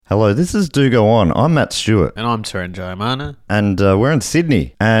Hello, this is Do Go On. I'm Matt Stewart. And I'm Taran Jayamana. And we're in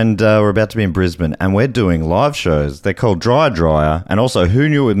Sydney. And we're about to be in Brisbane. And we're doing live shows. They're called Dryer. And also Who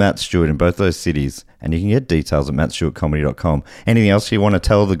Knew with Matt Stewart in both those cities. And you can get details at mattstewartcomedy.com. Anything else you want to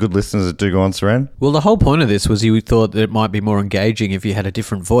tell the good listeners that Do Go On, Saran? Well, the whole point of this was you thought that it might be more engaging if you had a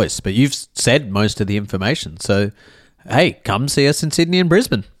different voice. But you've said most of the information. So, hey, come see us in Sydney and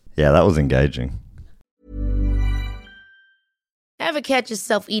Brisbane. Yeah, that was engaging. Ever catch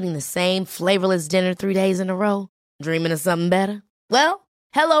yourself eating the same flavorless dinner 3 days in a row? Dreaming of something better? Well,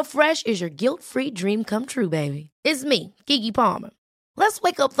 HelloFresh is your guilt-free dream come true, baby. It's me, Keke Palmer. Let's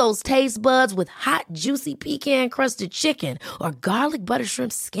wake up those taste buds with hot, juicy pecan-crusted chicken or garlic butter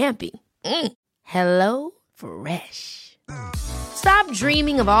shrimp scampi. Hello Fresh. Stop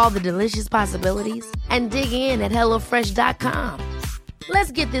dreaming of all the delicious possibilities and dig in at HelloFresh.com.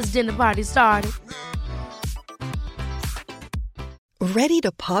 Let's get this dinner party started. Ready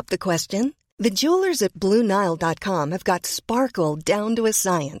to pop the question? The jewelers at BlueNile.com have got sparkle down to a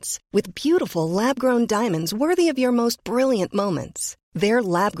science with beautiful lab-grown diamonds worthy of your most brilliant moments. Their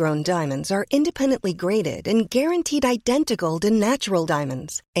lab-grown diamonds are independently graded and guaranteed identical to natural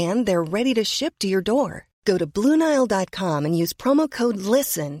diamonds, and they're ready to ship to your door. Go to BlueNile.com and use promo code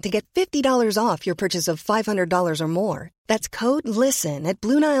LISTEN to get $50 off your purchase of $500 or more. That's code LISTEN at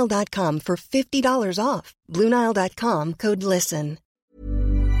BlueNile.com for $50 off. BlueNile.com, code LISTEN.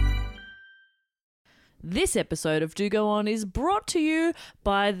 This episode of Do Go On is brought to you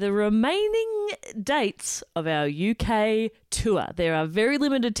by the remaining dates of our UK tour. There are very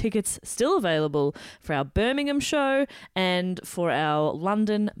limited tickets still available for our Birmingham show and for our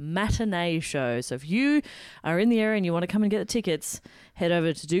London matinee show. So if you are in the area and you want to come and get the tickets, head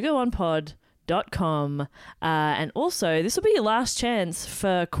over to dogoonpod.com. And also, this will be your last chance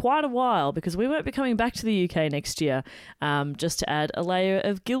for quite a while because we won't be coming back to the UK next year, just to add a layer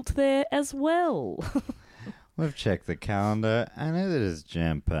of guilt there as well. We've checked the calendar and it is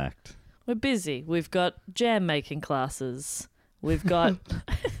jam-packed. We're busy. We've got jam-making classes. We've got...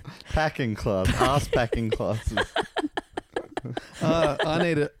 Packing class, ass packing classes. I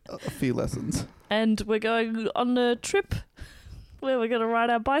need a few lessons. And we're going on a trip where we're going to ride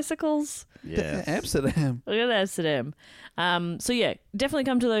our bicycles. Yes. Amsterdam. We're going to Amsterdam. So yeah, definitely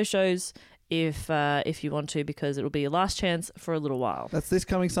come to those shows if you want to, because it'll be your last chance for a little while. That's this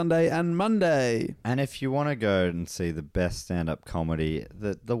coming Sunday and Monday. And if you want to go and see the best stand-up comedy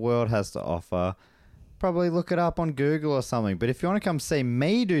that the world has to offer, probably look it up on Google or something. But if you want to come see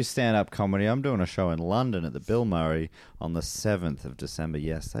me do stand-up comedy, I'm doing a show in London at the Bill Murray on the 7th of December.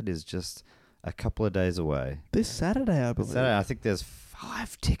 Yes, that is just a couple of days away. This Saturday, I believe. Saturday, I think there's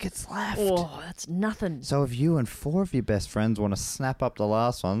 5 tickets left. Oh, that's nothing. So if you and 4 of your best friends want to snap up the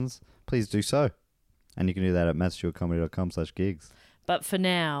last ones, please do so. And you can do that at mattstewartcomedy.com/gigs. But for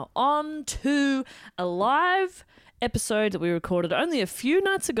now, on to a live episode that we recorded only a few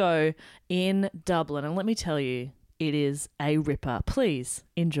nights ago in Dublin. And let me tell you, it is a ripper. Please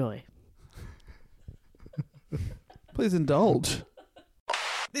enjoy. Please indulge.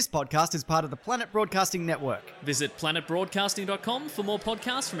 This podcast is part of the Planet Broadcasting Network. Visit planetbroadcasting.com for more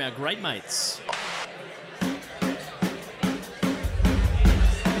podcasts from our great mates.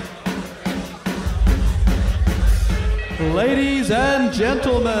 Ladies and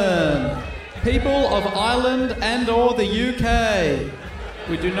gentlemen, people of Ireland and or the UK,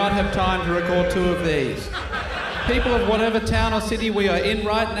 we do not have time to record 2 of these. People of whatever town or city we are in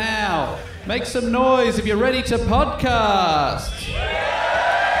right now, make some noise if you're ready to podcast.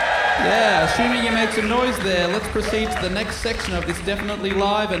 Yeah, assuming you make some noise there, let's proceed to the next section of this definitely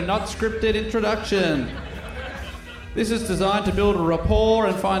live and not scripted introduction. This is designed to build a rapport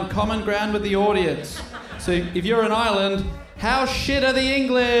and find common ground with the audience. So if you're in Ireland, how shit are the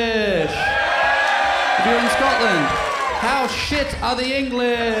English? If you're in Scotland, how shit are the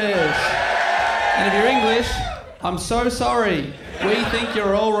English? And if you're English, I'm so sorry. We think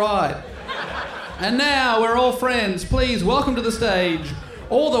you're all right. And now we're all friends. Please welcome to the stage,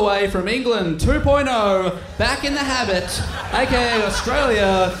 all the way from England 2.0, back in the habit, aka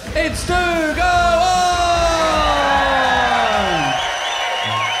Australia, it's Do Go On!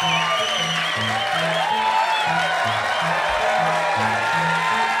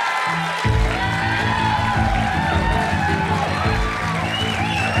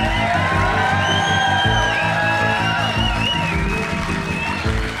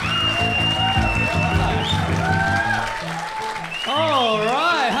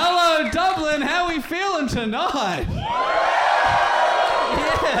 Tonight.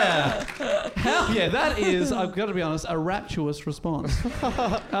 Yeah. Hell yeah, that is, I've got to be honest, a rapturous response.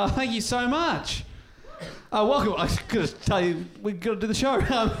 Thank you so much. Welcome. I was going to tell you, we've got to do the show.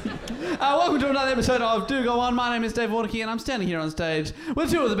 Welcome to another episode of Do Go On. My name is Dave Warnicky, and I'm standing here on stage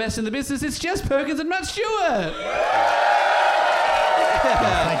with two of the best in the business. It's Jess Perkins and Matt Stewart.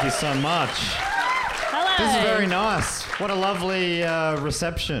 Thank you so much. Hello. This is very nice. What a lovely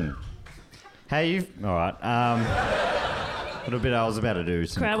reception. Hey, you... All right. A little bit. I was about to do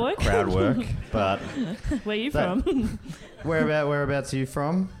some Crowd work? but... Where are you from? Whereabouts are you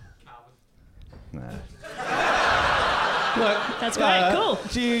from? Nah. Look, That's great. Cool.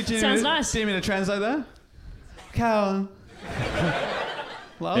 Sounds nice. Do you mean to translate that? Calvin.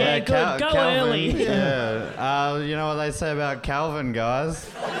 Well, Yeah, good. Go Calvin, early. Yeah. You know what they say about Calvin, guys?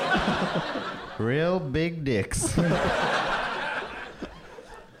 Real big dicks. So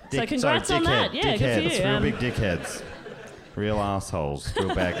congrats on that. Yeah, good for you. Real big dickheads. Real assholes.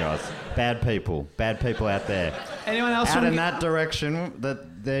 Real bad guys. Bad people out there. anyone else Out from in that direction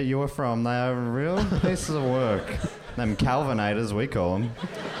that you're from, they are real pieces of work. Them Calvinators, we call them.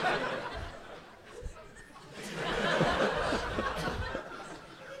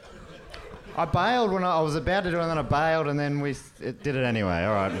 I bailed when I was about to do it, and then I bailed, and then it did it anyway.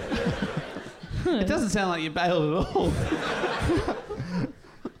 All right. It doesn't sound like you bailed at all.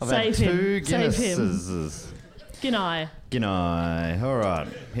 I've Save had him. two Save him. Guinnesses. G'day. All right.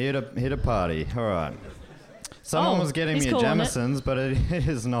 Here to party. All right. Someone was getting he's me a calling it. Jameson's, but it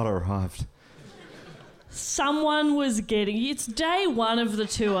has not arrived. Someone was getting... It's day one of the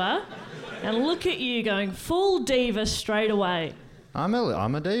tour, and look at you going full diva straight away. I'm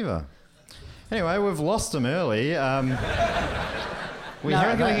a diva. Anyway, we've lost them early.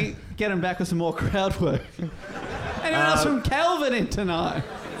 We're going to get him back with some more crowd work. Anyone else from Calvin in tonight?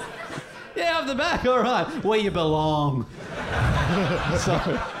 Yeah, up the back. All right. Where you belong.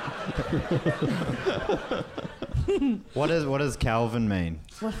 Sorry. What does Calvin mean?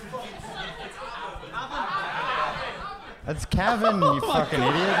 That's Calvin, you fucking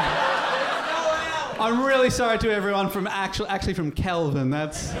idiot. I'm really sorry to everyone from actually from Calvin. I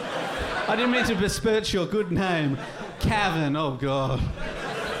didn't mean to besmirch your good name. Calvin, oh God.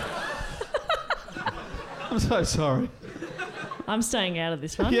 I'm so sorry. I'm staying out of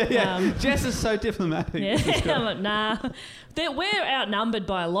this one. Yeah. Jess is so diplomatic. Yeah, I'm like, nah. We're outnumbered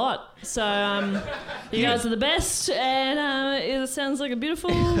by a lot. So you guys are the best, and it sounds like a beautiful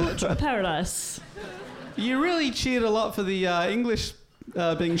paradise. You really cheered a lot for the English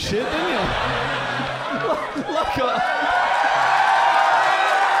being shit, didn't you?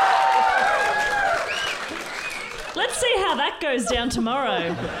 Let's see how that goes down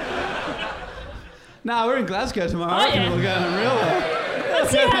tomorrow. We're in Glasgow tomorrow. Oh, I reckon yeah. we're going real well.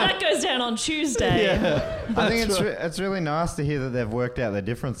 Let's see how that goes down on Tuesday. Yeah. I think it's really nice to hear that they've worked out their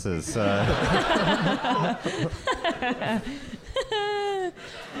differences. So.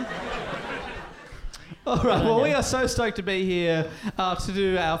 All right, well, we are so stoked to be here to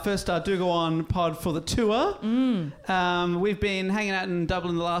do our first Do Go On pod for the tour. We've been hanging out in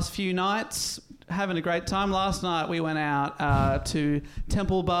Dublin the last few nights, having a great time. Last night we went out to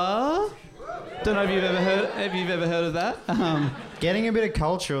Temple Bar. Don't know if you've ever heard of that. Getting a bit of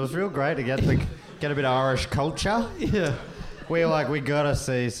culture. It was real great to get a bit of Irish culture. Yeah. We were like, we gotta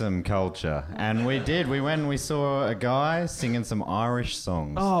see some culture, and we did. We went and we saw a guy singing some Irish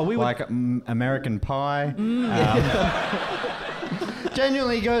songs. Oh, we were like American Pie.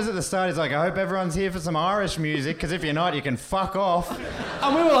 Genuinely, he goes at the start. He's like, I hope everyone's here for some Irish music, because if you're not, you can fuck off.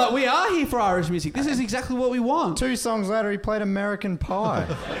 And we were like, we are here for Irish music. This is exactly what we want. 2 songs later, he played American Pie.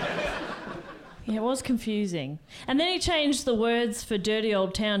 Yeah, it was confusing. And then he changed the words for dirty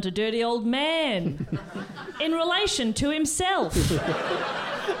old town to dirty old man in relation to himself.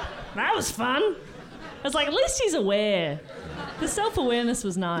 That was fun. I was like, at least he's aware. The self-awareness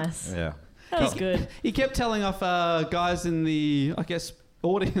was nice. Yeah. That was good. He kept telling off guys in the,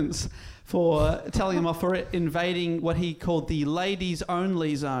 audience for telling him off for invading what he called the ladies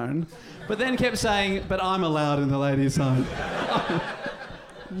only zone, but then kept saying, but I'm allowed in the ladies zone.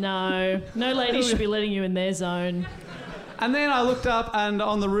 No lady should be letting you in their zone. And then I looked up, and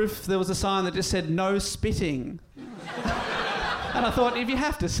on the roof there was a sign that just said no spitting. And I thought, if you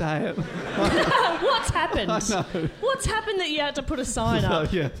have to say it. What's happened? I know. What's happened that you had to put a sign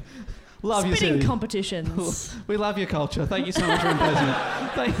up? Yeah. Love your Spitting city. competitions. We love your culture. Thank you so much for embracing it.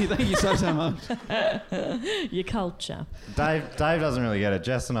 Thank you so much. Your culture. Dave doesn't really get it.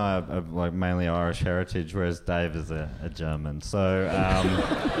 Jess and I are like mainly Irish heritage, whereas Dave is a German. So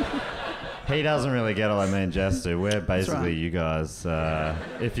he doesn't really get it like me and Jess do. We're basically right. you guys.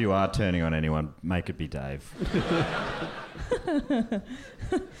 If you are turning on anyone, make it be Dave.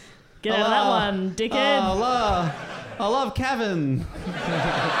 Get out of that one, dickhead. I love Kevin.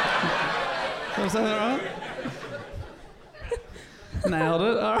 Did I say that right? Nailed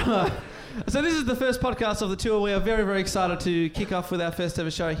it. All right. So this is the first podcast of the tour. We are very, very excited to kick off with our first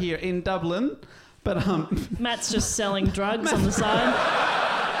ever show here in Dublin. But Matt's just selling drugs on the side.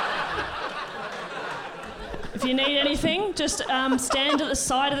 If you need anything, just stand at the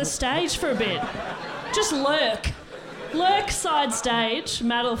side of the stage for a bit. Just lurk. Lurk side stage.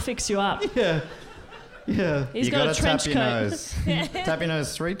 Matt will fix you up. Yeah. Yeah. He's You got a gotta trench tap coat. your nose. Tap your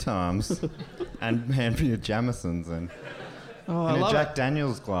nose 3 times and hand me your Jamesons and Oh, I in a love Jack it.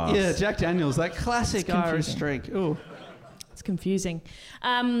 Daniels glass. Yeah, Jack Daniels, that classic It's Irish confusing. drink. Ooh. It's confusing.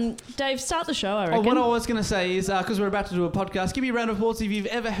 Dave, start the show, I reckon. Oh, what I was going to say is, because we're about to do a podcast, give me a round of applause if you've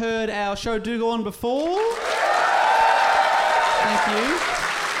ever heard our show Do Go On before. Thank you.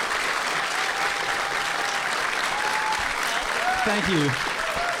 Thank you.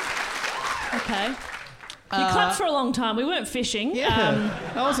 Okay. You clapped for a long time. We weren't fishing. Yeah,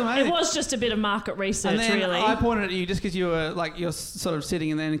 that was amazing. It was just a bit of market research, And then really. I pointed at you just because you were you're sort of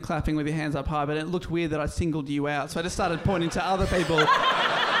sitting and then clapping with your hands up high, but it looked weird that I singled you out, so I just started pointing to other people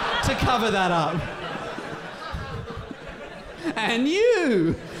to cover that up. And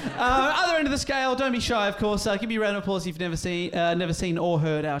you, other end of the scale, don't be shy, of course. Give me a round of applause if you've never seen or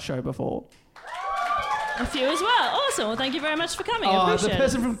heard our show before. A few as well. Awesome. Well, thank you very much for coming. I Oh, the appreciate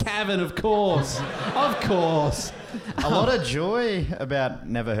person from Cavan, of course. Of course. A lot of joy about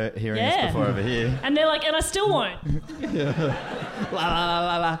never hearing Yeah. this before over here. it. And they're like, and I still won't. La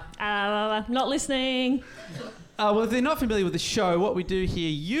la la la. Not listening. Well, if they're not familiar with the show, what we do here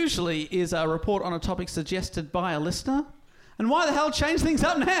usually is a report on a topic suggested by a listener. And why the hell change things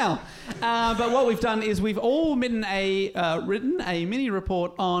up now? But what we've done is we've all written a mini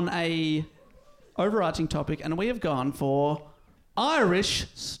report on a overarching topic, and we have gone for Irish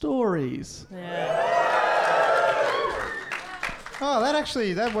stories. Oh,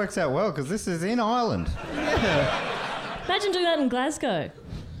 that works out well because this is in Ireland. Imagine doing that in Glasgow.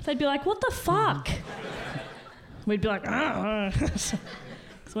 They'd be like, what the fuck? We'd be like, because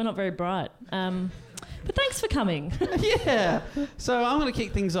we're not very bright. But thanks for coming. Yeah. So I'm going to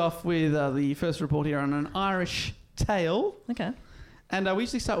kick things off with the first report here on an Irish tale. Okay. And we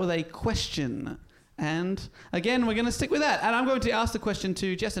usually start with a question. And again, we're going to stick with that. And I'm going to ask the question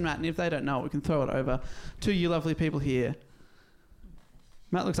to Jess and Matt. And if they don't know it, we can throw it over to you lovely people here.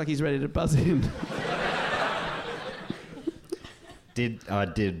 Matt looks like he's ready to buzz in. I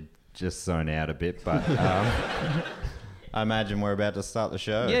did just zone out a bit, but I imagine we're about to start the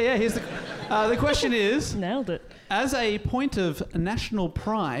show. Yeah. Here's the question is, Nailed it. as a point of national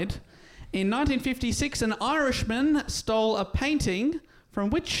pride, in 1956, an Irishman stole a painting from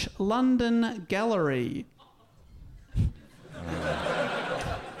which London gallery?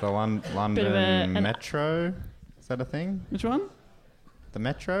 The London Bit of an- Metro? Is that a thing? Which one? The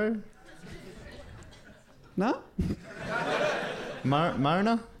Metro? No?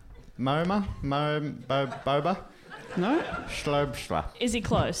 Mona? MoMA? Boba? No? Schlobschla. Is he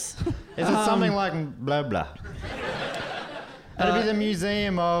close? Is it something like blah blah? It'd be the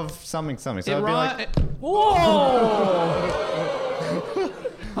Museum of something. So it'd be like Whoa!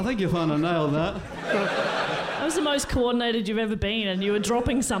 I think you'll find I nailed that. That was the most coordinated you've ever been, and you were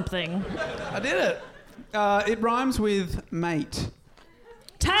dropping something. I did it. It rhymes with mate.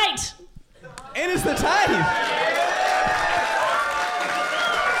 Tate! It is the Tate.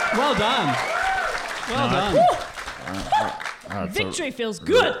 Well done. Well done. Victory feels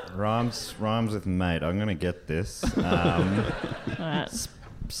good! Rhymes with mate. I'm gonna get this. Alright.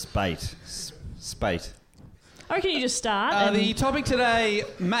 Spate. I reckon you just start. The topic today,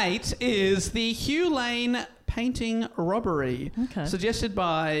 mate, is the Hugh Lane painting robbery. Okay. Suggested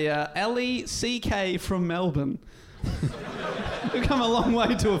by Ellie CK from Melbourne. We've come a long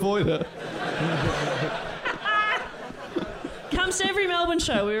way to avoid it. Comes to every Melbourne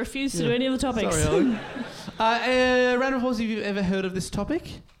show. We refuse to do any of the topics. Sorry, Ellie. Round of applause if you've ever heard of this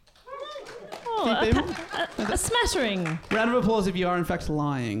topic. Oh, Few people. a smattering. Round of applause if you are in fact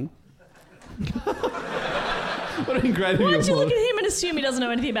lying. What an great of Why'd you look applause. at him and assume he doesn't know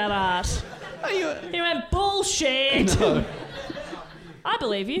anything about art? Are you... He went, bullshit! No. I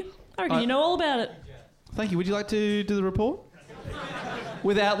believe you. I reckon you know all about it. Thank you. Would you like to do the report?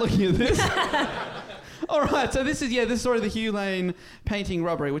 Without looking at this? All right, so this is the story of the Hugh Lane painting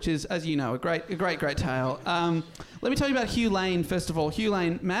robbery, which is, as you know, a great tale. Let me tell you about Hugh Lane, first of all. Hugh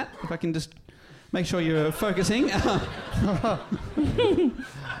Lane, Matt, if I can just make sure you're focusing.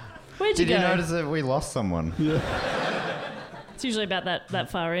 Where'd you Did go? you notice that we lost someone? It's usually about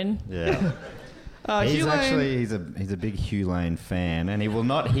that far in. Yeah. Hugh Lane, He's a big Hugh Lane fan, and he will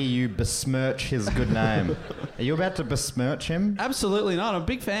not hear you besmirch his good name. Are you about to besmirch him? absolutely not. I'm a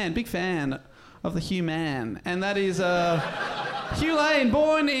big fan. of the Hugh Man, and that is Hugh Lane,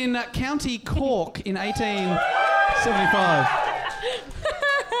 born in County Cork in 1875.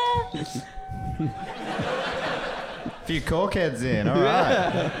 Few Corkheads in, all right.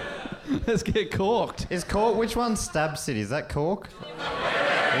 Yeah. Let's get corked. Is Cork, which one's Stab City? Is that Cork?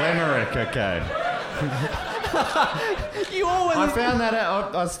 Limerick, okay. You always... I found that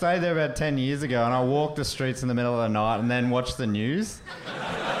out. I stayed there about 10 years ago and I walked the streets in the middle of the night and then watched the news.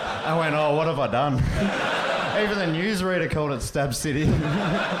 I went, oh, what have I done? Even the newsreader called it Stab City.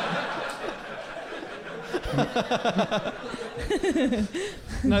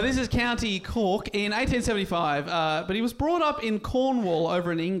 No, this is County Cork in 1875, but he was brought up in Cornwall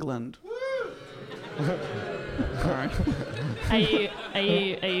over in England. Sorry.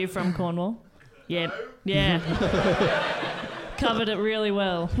 Are you from Cornwall? Yeah. Yeah. Covered it really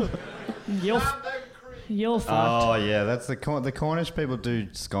well. You're fucked. Oh, yeah, that's the Cornish people do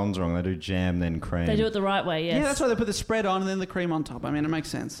scones wrong. They do jam, then cream. They do it the right way, yes. Yeah, that's why they put the spread on and then the cream on top. I mean, it makes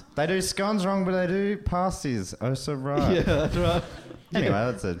sense. They do scones wrong, but they do pasties. Oh, so right. Yeah, that's right. Anyway,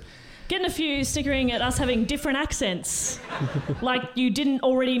 that's it. Getting a few snickering at us having different accents. Like you didn't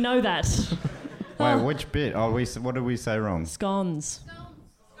already know that. Wait, which bit? Oh, what did we say wrong? Scones.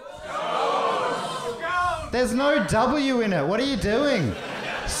 There's no W in it. What are you doing?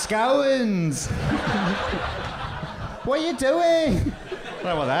 Scones. What are you doing? I don't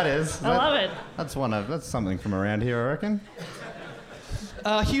know what that is. I love it. That's something from around here, I reckon.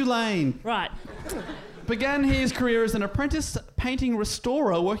 Hugh Lane. Right. Began his career as an apprentice painting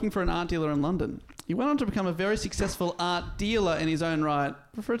restorer working for an art dealer in London. He went on to become a very successful art dealer in his own right,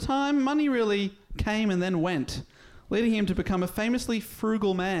 but for a time, money really came and then went, leading him to become a famously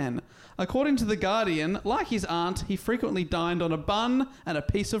frugal man. According to The Guardian, like his aunt, he frequently dined on a bun and a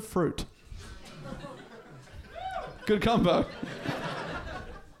piece of fruit. Good combo.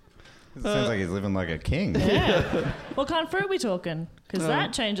 It sounds like he's living like a king. Yeah. What kind of fruit are we talking? Because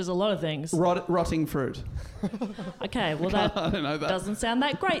that changes a lot of things. Rotting fruit. Okay, well that I don't know that. doesn't sound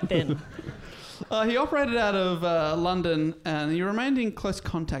that great then. He operated out of London and he remained in close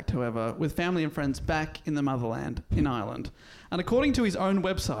contact, however, with family and friends back in the motherland, in Ireland. And according to his own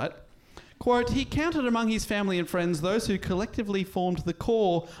website, quote, he counted among his family and friends those who collectively formed the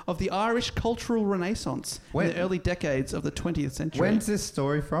core of the Irish cultural renaissance in the early decades of the 20th century. When's this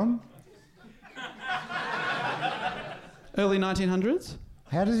story from? Early 1900s?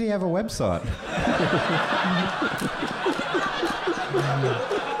 How does he have a website?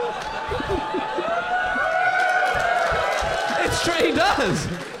 It's true, he does.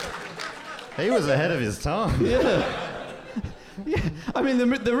 He was ahead of his time. Yeah. Yeah. I mean,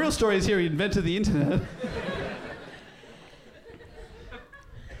 the real story is here he invented the internet.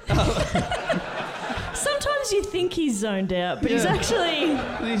 Sometimes you think he's zoned out, but he's actually...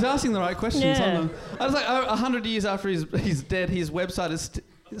 And he's asking the right questions. Yeah. I was like, 100 years after he's dead, his website is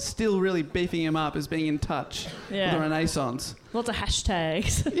still really beefing him up as being in touch with the Renaissance. Lots of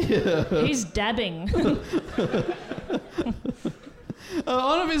hashtags. Yeah. He's dabbing.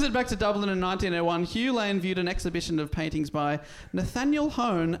 On a visit back to Dublin in 1901, Hugh Lane viewed an exhibition of paintings by Nathaniel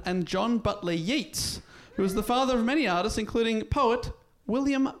Hone and John Butler Yeats, who was the father of many artists, including poet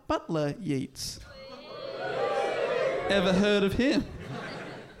William Butler Yeats. Ever heard of him?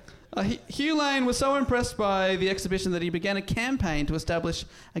 Hugh Lane was so impressed by the exhibition that he began a campaign to establish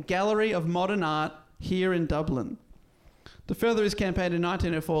a gallery of modern art here in Dublin. To further his campaign in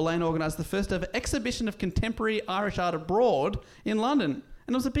 1904, Lane organised the first ever exhibition of contemporary Irish art abroad in London,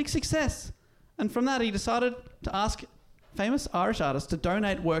 and it was a big success. And from that, he decided to ask famous Irish artists to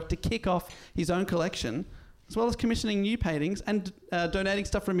donate work to kick off his own collection, as well as commissioning new paintings and donating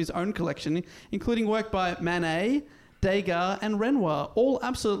stuff from his own collection, including work by Manet, Degas and Renoir, all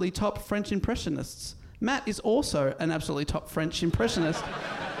absolutely top French Impressionists. Matt is also an absolutely top French Impressionist.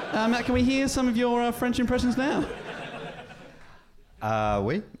 Matt, can we hear some of your French impressions now?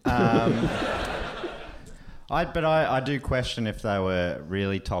 Oui. I do question if they were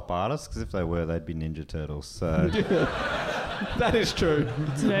really top artists, because if they were, they'd be Ninja Turtles. So that is true.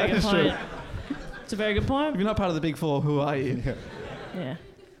 It's a very good point. It's a very good point. If you're not part of the Big Four, who are you? Yeah.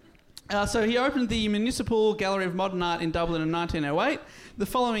 So he opened the Municipal Gallery of Modern Art in Dublin in 1908. The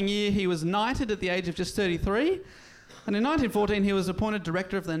following year, he was knighted at the age of just 33. And in 1914, he was appointed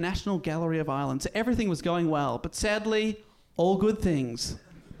director of the National Gallery of Ireland. So everything was going well. But sadly, all good things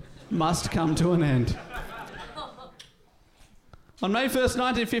must come to an end. On May 1st,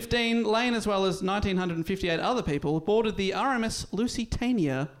 1915, Lane, as well as 1,958 other people, boarded the RMS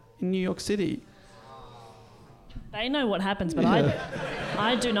Lusitania in New York City. They know what happens, but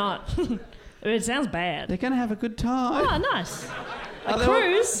I do not. It sounds bad. They're going to have a good time. Oh, nice. A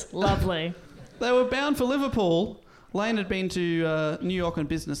cruise? Lovely. They were bound for Liverpool. Lane had been to New York on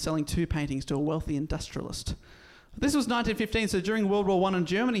business, selling 2 paintings to a wealthy industrialist. This was 1915, so during World War I, and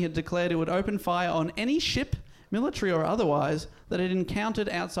Germany had declared it would open fire on any ship, military or otherwise, that it encountered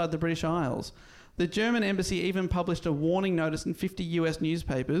outside the British Isles. The German embassy even published a warning notice in 50 US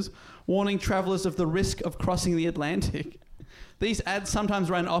newspapers, warning travellers of the risk of crossing the Atlantic. These ads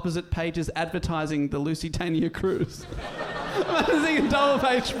sometimes ran opposite pages advertising the Lusitania cruise. Imagine a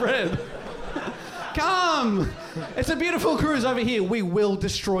double-page spread. Come! It's a beautiful cruise over here. We will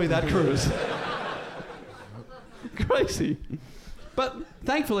destroy that cruise. Crazy. But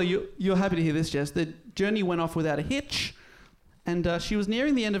thankfully, you're happy to hear this, Jess. The journey went off without a hitch, and she was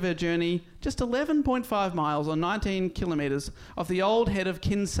nearing the end of her journey, just 11.5 miles or 19 kilometres off the old head of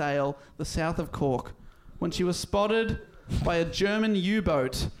Kinsale, the south of Cork, when she was spotted by a German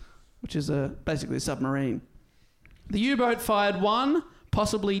U-boat, which is basically a submarine. The U-boat fired 1,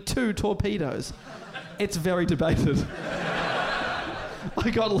 possibly 2 torpedoes. It's very debated. I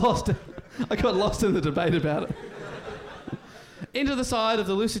got lost in the debate about it. Into the side of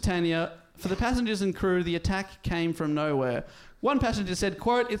the Lusitania. For the passengers and crew, the attack came from nowhere. One passenger said,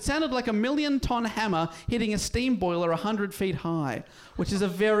 quote, "It sounded like a 1,000,000-ton hammer hitting a steam boiler 100 feet high," which is a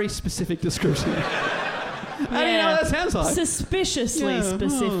very specific description. How do you know what that sounds like? Suspiciously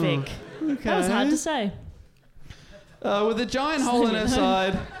specific. Okay. That was hard to say. With a giant hole in her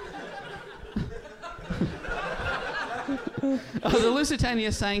side... the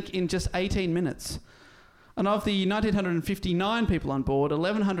Lusitania sank in just 18 minutes. And of the 1,959 people on board,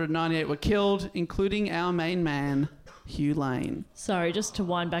 1,198 were killed, including our main man, Hugh Lane. Sorry, just to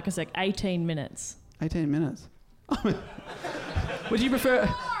wind back a sec. 18 minutes. 18 minutes. Would you prefer...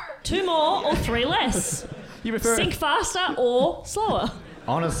 2 more or 3 less. You prefer... Sink faster or slower.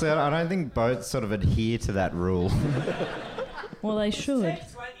 Honestly, I don't think boats sort of adhere to that rule. Well, they should.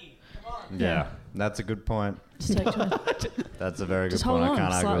 Yeah, that's a good point. Just take 20. That's a very good Just point. hold I on,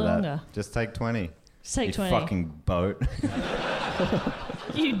 can't argue slightly with that. longer. Just take 20. Just take you 20. fucking boat.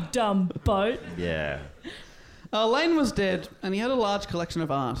 You dumb boat. Yeah. Lane was dead, and he had a large collection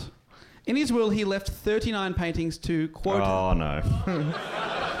of art. In his will, he left 39 paintings to, quote... Oh, no.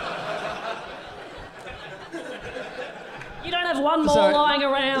 You don't have one more lying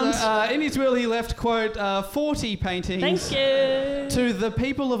around. In his will, he left, quote, 40 paintings... Thank you. ...to the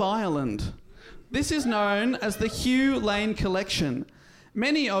people of Ireland. This is known as the Hugh Lane Collection.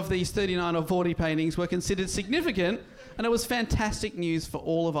 Many of these 39 or 40 paintings were considered significant, and it was fantastic news for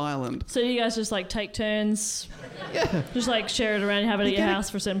all of Ireland. So you guys just like take turns? Yeah. Just like share it around, have it at your house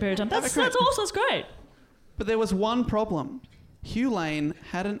for a certain period of time? That's awesome, that's great. But there was one problem. Hugh Lane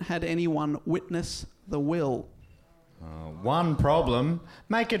hadn't had anyone witness the will. One problem.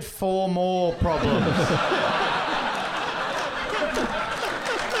 Make it 4 more problems.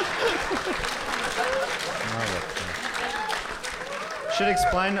 Should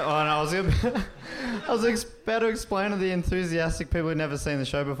explain. Oh, no, I was about to explain to the enthusiastic people who've never seen the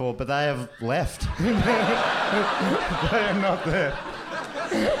show before, but they have left. They are not there.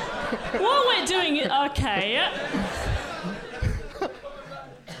 While we're doing it, okay.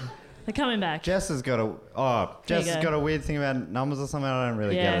 They're coming back. Jess has got a weird thing about numbers or something. I don't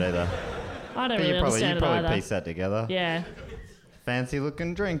really get it either. I don't But really understand you it probably either. piece that together. Yeah. Fancy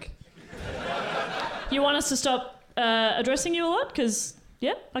looking drink. You want us to stop addressing you a lot? Because,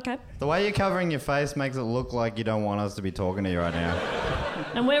 yeah, okay. The way you're covering your face makes it look like you don't want us to be talking to you right now.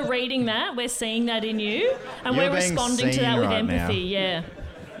 And we're reading that, we're seeing that in you, and You're we're being responding to seen that with right empathy, now. yeah.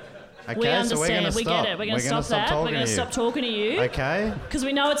 Okay, We so understand, we're gonna we stop. get it. We're going to stop that. We're going to stop talking to you. Okay. Because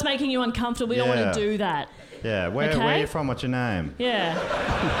we know it's making you uncomfortable. We don't want to do that. Yeah. Where are you from? What's your name? Yeah.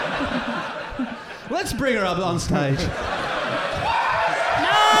 Let's bring her up on stage. No.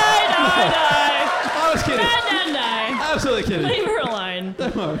 I was kidding. No. Absolutely kidding. Leave her alone.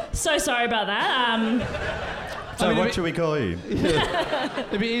 Don't worry. So sorry about that. So what should we call you?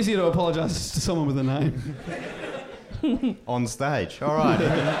 It'd be easier to apologise to someone with a name. On stage. All right.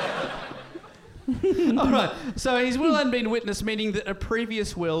 All right. So his will hadn't been witnessed, meaning that a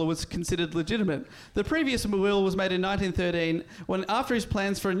previous will was considered legitimate. The previous will was made in 1913 when, after his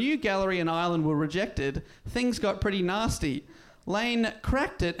plans for a new gallery in Ireland were rejected, things got pretty nasty. Lane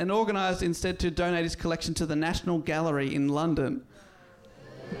cracked it and organised instead to donate his collection to the National Gallery in London.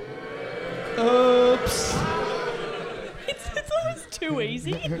 Oops. It's almost too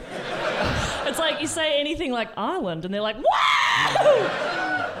easy. It's like you say anything like Ireland and they're like,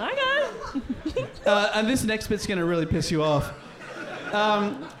 wow! Okay. And this next bit's going to really piss you off.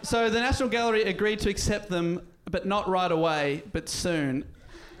 So the National Gallery agreed to accept them, but not right away, but soon.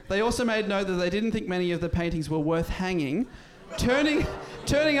 They also made note that they didn't think many of the paintings were worth hanging,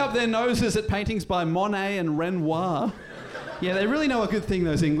 turning up their noses at paintings by Monet and Renoir. Yeah, they really know a good thing,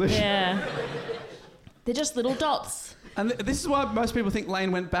 those English. Yeah. They're just little dots. And this is why most people think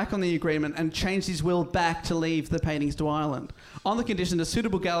Lane went back on the agreement and changed his will back to leave the paintings to Ireland, on the condition a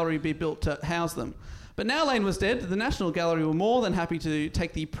suitable gallery be built to house them. But now Lane was dead, the National Gallery were more than happy to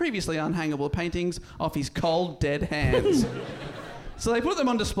take the previously unhangable paintings off his cold, dead hands. So they put them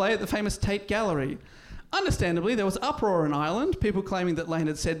on display at the famous Tate Gallery. Understandably, there was uproar in Ireland, people claiming that Lane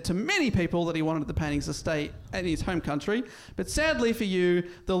had said to many people that he wanted the paintings to stay in his home country. But sadly for you,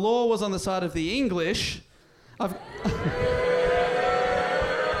 the law was on the side of the English. I've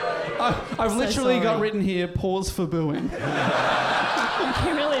literally got written here, pause for booing.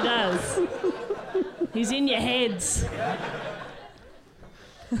 He really does. He's in your heads.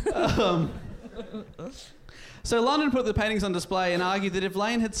 So London put the paintings on display and argued that if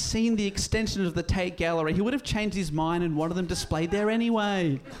Lane had seen the extension of the Tate Gallery, he would have changed his mind and wanted them displayed there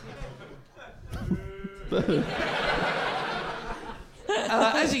anyway.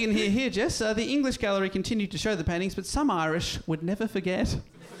 As you can hear here, Jess, the English gallery continued to show the paintings, but some Irish would never forget.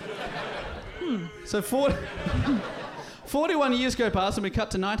 So 41 years go past and we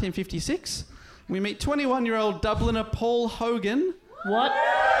cut to 1956. We meet 21-year-old Dubliner Paul Hogan. What?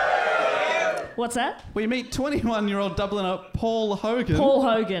 What's that? We meet 21-year-old Dubliner Paul Hogan. Paul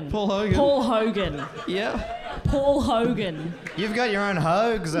Hogan. Paul Hogan. Paul Hogan. Yeah. Paul Hogan. You've got your own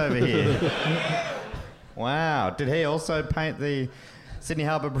Hogs over here. Wow. Did he also paint the Sydney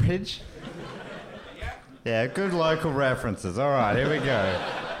Harbour Bridge? Yeah, good local references. All right, here we go.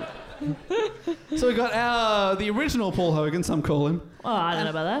 So we got the original Paul Hogan, some call him. Oh, I don't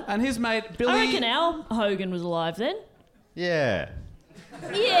know about that. And his mate Billy... I reckon our Hogan was alive then. Yeah.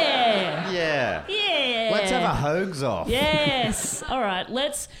 Yeah. Yeah. Yeah. Let's have a Hogs off. Yes. All right.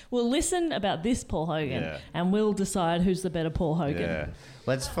 We'll listen about this Paul Hogan, and we'll decide who's the better Paul Hogan. Yeah.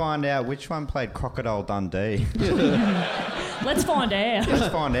 Let's find out which one played Crocodile Dundee. Let's find out. Let's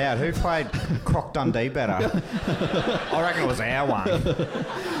find out who played Croc Dundee better. I reckon it was our one.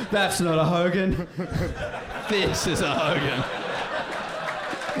 That's not a Hogan. This is a Hogan.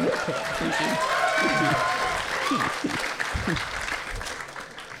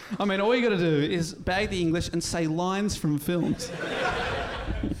 I mean, all you got to do is bag the English and say lines from films.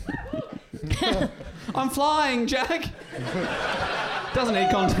 I'm flying, Jack. Doesn't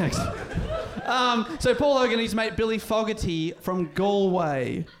need context. So Paul Hogan and his mate Billy Fogarty from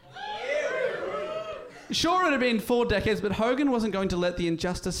Galway. Sure, it had been 4 decades, but Hogan wasn't going to let the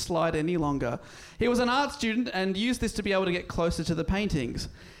injustice slide any longer. He was an art student and used this to be able to get closer to the paintings.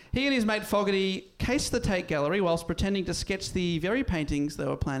 He and his mate Fogarty cased the Tate Gallery whilst pretending to sketch the very paintings they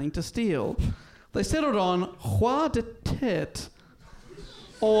were planning to steal. They settled on Roi de Tête,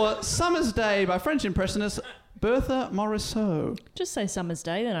 or Summer's Day by French impressionist Bertha Morisot. Just say Summer's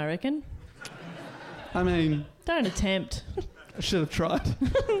Day then, I reckon. I mean... Don't attempt. I should have tried.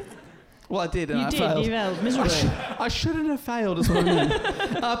 Well, I did, and I failed. You failed miserably. I shouldn't have failed, is what I mean.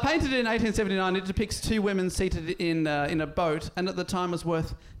 Painted in 1879, it depicts 2 women seated in a boat, and at the time was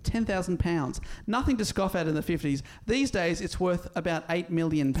worth £10,000. Nothing to scoff at in the 50s. These days, it's worth about £8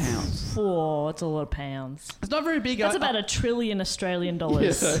 million. Oh, that's a lot of pounds. It's not very big. That's about $1 trillion Australian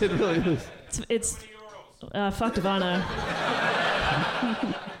dollars. Yeah, it really is. It's fucked if I know.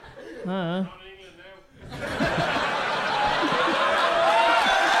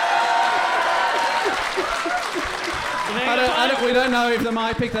 We don't know if the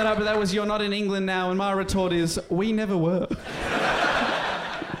mic picked that up, but that was "You're not in England now," and my retort is, "We never were."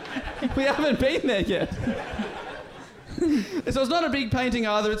 We haven't been there yet. So it's not a big painting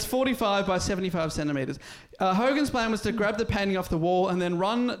either. It's 45 by 75 centimetres. Hogan's plan was to grab the painting off the wall and then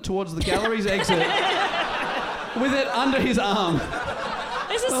run towards the gallery's exit with it under his arm.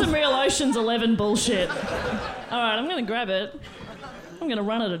 This is some real Ocean's 11 bullshit. All right, I'm going to grab it. I'm going to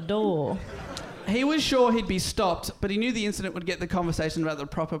run at a door. He was sure he'd be stopped, but he knew the incident would get the conversation about the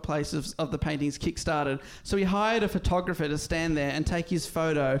proper place of the paintings kick-started, so he hired a photographer to stand there and take his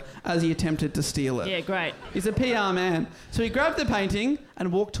photo as he attempted to steal it. Yeah, great. He's a PR man. So he grabbed the painting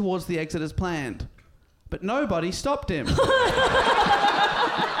and walked towards the exit as planned. But nobody stopped him.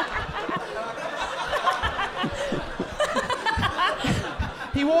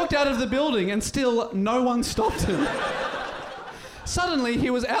 He walked out of the building and still no one stopped him. Suddenly, he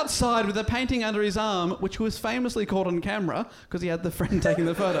was outside with a painting under his arm, which was famously caught on camera because he had the friend taking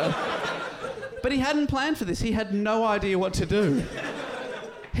the photo. But he hadn't planned for this. He had no idea what to do.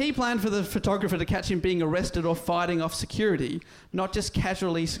 He planned for the photographer to catch him being arrested or fighting off security, not just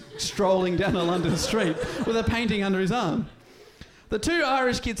casually strolling down a London street with a painting under his arm. The two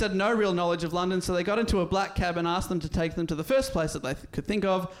Irish kids had no real knowledge of London, so they got into a black cab and asked them to take them to the first place that they could think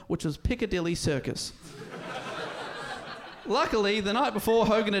of, which was Piccadilly Circus. Luckily, the night before,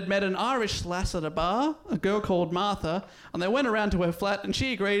 Hogan had met an Irish lass at a bar, a girl called Martha, and they went around to her flat and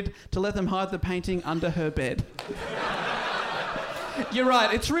she agreed to let them hide the painting under her bed. You're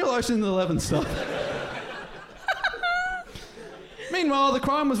right, it's real Ocean's 11 stuff. Meanwhile, the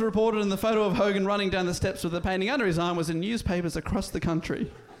crime was reported and the photo of Hogan running down the steps with the painting under his arm was in newspapers across the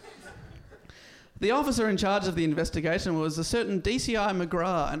country. The officer in charge of the investigation was a certain DCI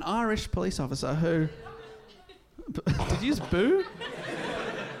McGrath, an Irish police officer who... Did you use boo?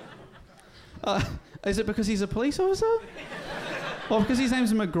 Is it because he's a police officer? Or because his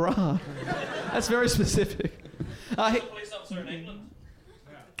name's McGrath? That's very specific. Police officer in England.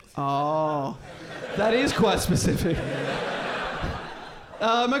 Oh, that is quite specific.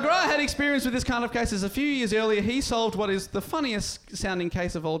 McGrath had experience with this kind of cases. A few years earlier, he solved what is the funniest sounding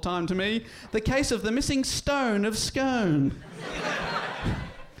case of all time to me, the case of the missing stone of Scone.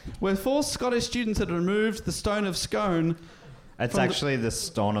 Where 4 Scottish students had removed the stone of Scone. It's actually the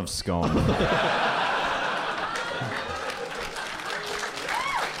stone of Scone.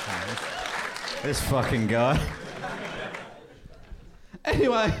 This fucking guy.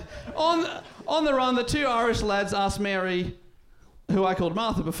 Anyway, on the run, the two Irish lads asked Mary, who I called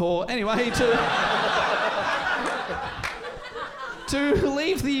Martha before, anyway, to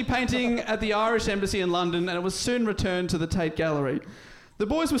leave the painting at the Irish Embassy in London, and it was soon returned to the Tate Gallery. The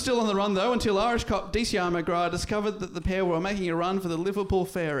boys were still on the run, though, until Irish cop DCI McGrath discovered that the pair were making a run for the Liverpool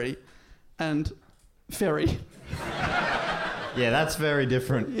Ferry. And... ferry. Yeah, that's very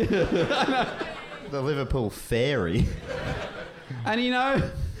different. Yeah. The Liverpool Ferry. And you know,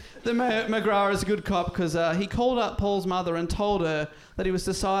 the McGrath is a good cop because he called up Paul's mother and told her that he was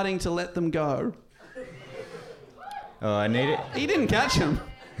deciding to let them go. Oh, I need it. He didn't catch him.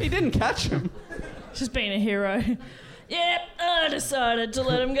 Just being a hero. Yep, I decided to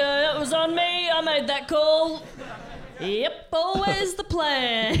let him go. That was on me. I made that call. Yep, always the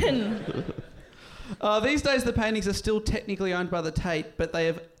plan. These days, the paintings are still technically owned by the Tate, but they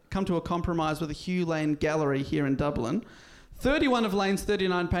have come to a compromise with the Hugh Lane Gallery here in Dublin. 31 of Lane's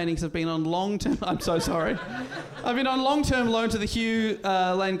 39 paintings have been on long-term... I'm so sorry. I've been on long-term loan to the Hugh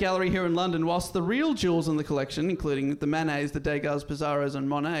Lane Gallery here in London, whilst the real jewels in the collection, including the Manets, the Degas, Pizarros and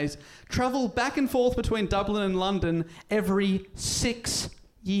Monets, travel back and forth between Dublin and London every 6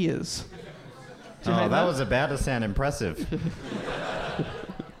 years. Oh, that was about to sound impressive.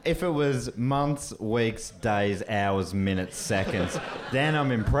 If it was months, weeks, days, hours, minutes, seconds, then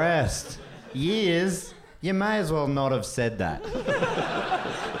I'm impressed. Years... You may as well not have said that.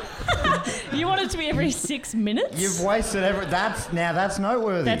 You want it to be every 6 minutes? You've wasted that's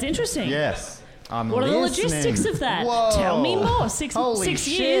noteworthy. That's interesting. Yes. What are the logistics of that? Whoa. Tell me more. Six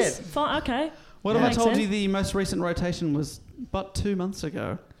shit. years. Fine, okay. What if I told you the most recent rotation was but 2 months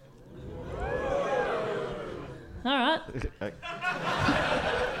ago? All right.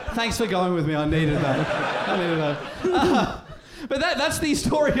 Thanks for going with me. I needed that. But that's the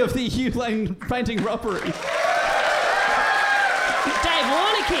story of the Hugh Lane painting robbery. Dave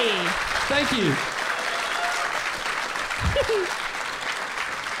Warnicky. Thank you.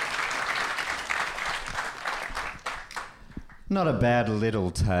 Not a bad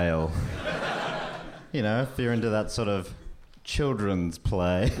little tale. You know, if you're into that sort of children's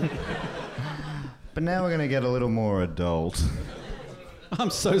play. But now we're going to get a little more adult.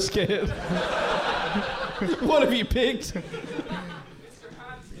 I'm so scared. What have you picked?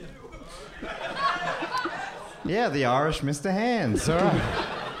 Yeah, the Irish Mr. Hands. All right.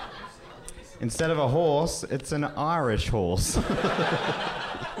 Instead of a horse, it's an Irish horse.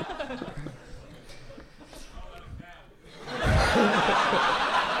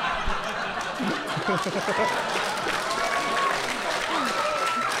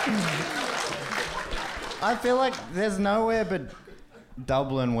 I feel like there's nowhere but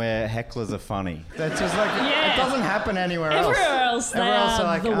Dublin where hecklers are funny. That's just like, it doesn't happen anywhere else. Everywhere else, Everywhere else are are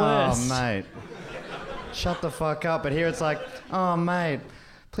like, the worst. Oh, mate, shut the fuck up. But here it's like, oh, mate,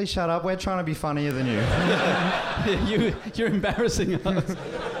 please shut up. We're trying to be funnier than you. You're embarrassing us.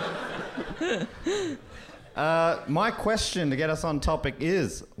 My question to get us on topic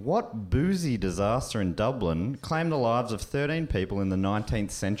is, what boozy disaster in Dublin claimed the lives of 13 people in the 19th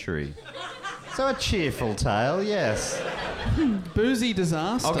century? So a cheerful tale, yes. Boozy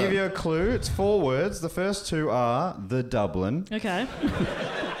disaster. I'll give you a clue. It's 4 words. The first 2 are the Dublin. Okay.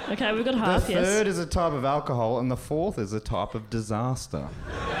 Okay, we've got half, The third is a type of alcohol, and the 4th is a type of disaster.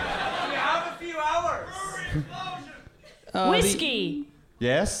 We have a few hours. Whiskey.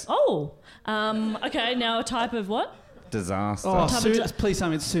 Yes? Oh. Okay, now a type of what? disaster. Oh, please tell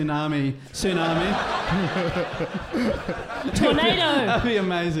me it's tsunami. Tornado. That'd be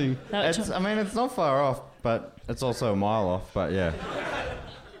amazing. It's not far off, but it's also a mile off. But yeah,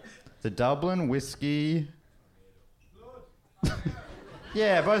 the Dublin whiskey.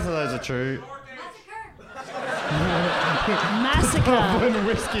 Yeah, both of those are true. Massacre. Dublin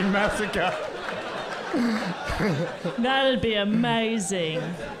whiskey massacre. That'd be amazing.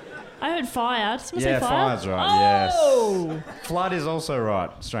 I heard fire. Did someone say fire? Fire's right, Oh! yes. Flood is also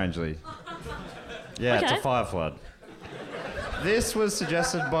right, strangely. Yeah, it's a Okay. fire flood. This was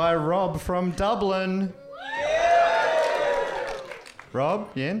suggested by Rob from Dublin. Rob,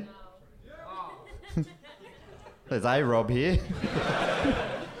 you in? There's a Rob here.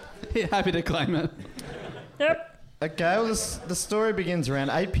 Happy to claim it. Yep. Okay, well, the story begins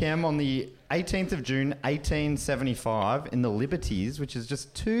around 8 p.m. on the 18th of June, 1875, in the Liberties, which is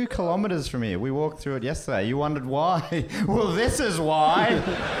just 2 kilometres from here. We walked through it yesterday. You wondered why? Well, this is why.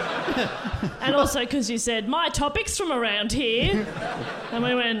 And also because you said, my topic's from around here. And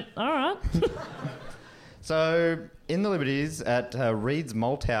we went, all right. So, in the Liberties, at Reed's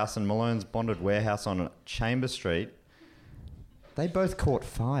Malt House and Malone's Bonded Warehouse on Chamber Street, they both caught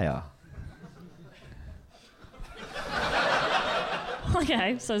fire.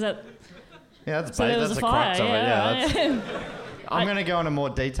 Okay, so is that... Yeah, that's So there was that's a the crux fire, of it. Yeah, yeah. that's, I'm going to go into more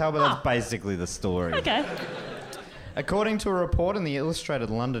detail, but that's basically the story. Okay. According to a report in the Illustrated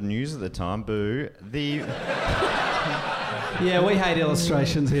London News at the time, boo, the... Yeah, we hate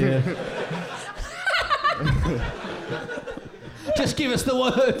illustrations here. Just give us the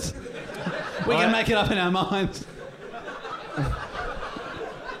words. We can make it up in our minds.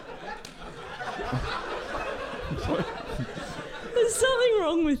 There's something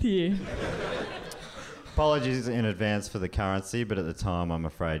wrong with you. Apologies in advance for the currency, but at the time, I'm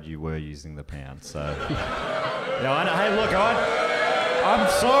afraid you were using the pound, so... Yeah, I know. Hey, look, I'm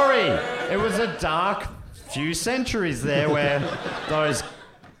sorry. It was a dark few centuries there where those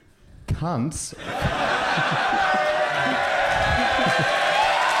cunts...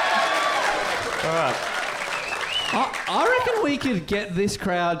 All right. I reckon we could get this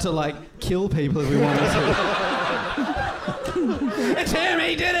crowd to, like, kill people if we wanted to. It's him,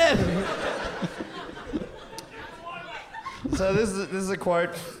 he did it! So this is a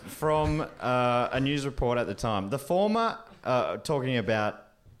quote from a news report at the time. The former, talking about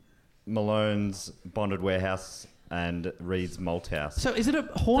Malone's Bonded Warehouse and Reed's Malt House. So is it a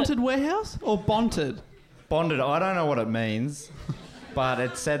haunted warehouse or bonted? Bonded, I don't know what it means, but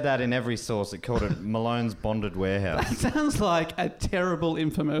it said that in every source. It called it Malone's Bonded Warehouse. That sounds like a terrible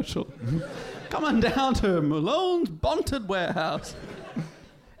infomercial. Come on down to Malone's Bonted Warehouse.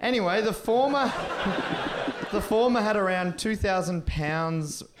 Anyway, the former had around 2,000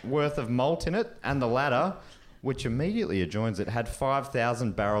 pounds worth of malt in it, and the latter, which immediately adjoins it, had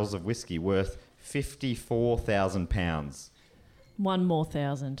 5,000 barrels of whiskey worth 54,000 pounds. One more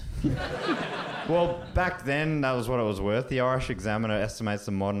thousand. Well, back then, that was what it was worth. The Irish Examiner estimates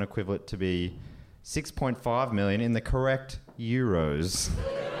the modern equivalent to be 6.5 million in the correct euros.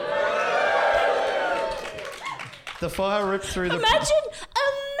 The fire ripped through the... Imagine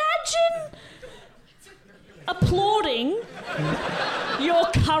applauding your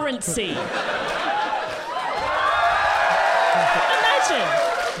currency. Imagine.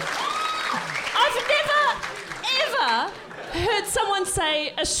 I've never, ever heard someone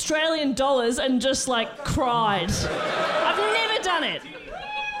say Australian dollars and just, like, cried. I've never done it.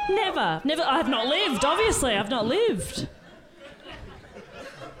 Never. I have not lived, obviously. I've not lived.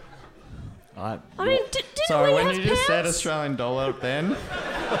 I mean, didn't sorry, we when have you just said pounds? Australian dollar, Ben.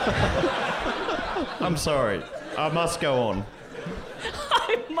 I'm sorry. I must go on.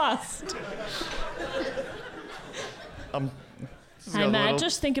 I must. Hey, Matt,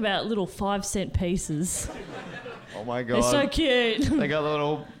 just think about little 5-cent pieces. Oh my god. They're so cute. They got the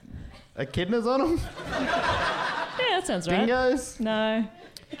little echidnas on them. Yeah, that sounds right. Dingoes. No.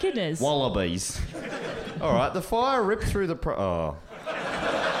 Echidnas. Wallabies. All right. The fire ripped through the.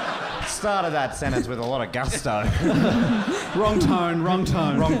 Started that sentence with a lot of gusto. Wrong tone. Wrong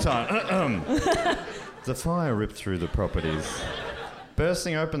tone. The fire ripped through the properties,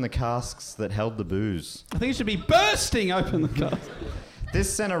 bursting open the casks that held the booze. I think it should be bursting open the cask.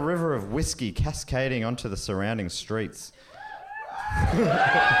 This sent a river of whiskey cascading onto the surrounding streets.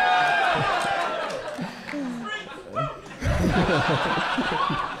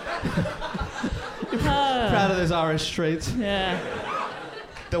 Proud of those Irish streets. Yeah.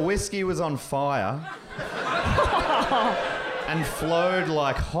 The whiskey was on fire and flowed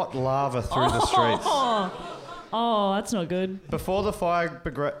like hot lava through the streets. Oh, that's not good. Before the fire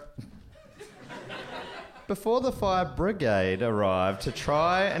before the fire brigade arrived to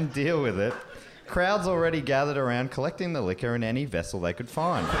try and deal with it, crowds already gathered around collecting the liquor in any vessel they could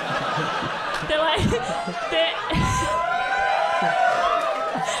find. They're like...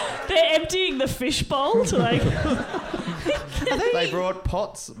 They're emptying the fishbowl to like... They brought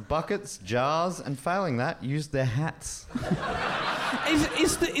pots, buckets, jars, and failing that, used their hats.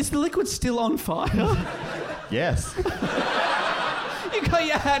 Is the liquid still on fire? Yes. You got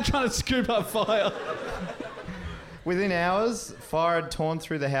your hat trying to scoop up fire. Within hours, fire had torn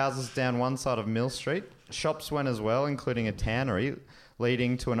through the houses down one side of Mill Street. Shops went as well, including a tannery,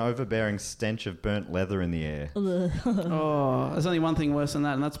 leading to an overbearing stench of burnt leather in the air. Oh, there's only one thing worse than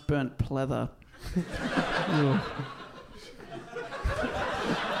that, and that's burnt pleather.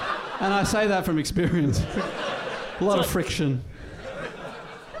 And I say that from experience. A lot of friction.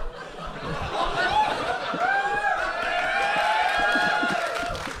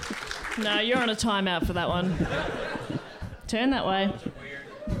 No, you're on a timeout for that one. Turn that way.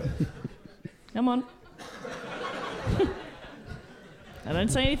 Come on. I don't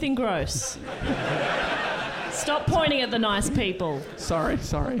say anything gross. Stop pointing at the nice people. Sorry.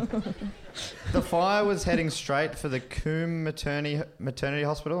 The fire was heading straight for the Coombe Maternity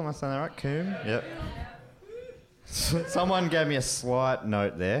Hospital. Am I saying that right? Coombe? Yep. Someone gave me a slight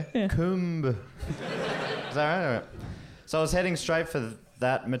note there. Yeah. Coombe. Is that right? So I was heading straight for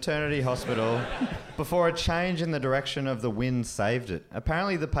that maternity hospital before a change in the direction of the wind saved it.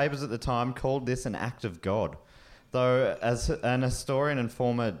 Apparently the papers at the time called this an act of God, though as an historian and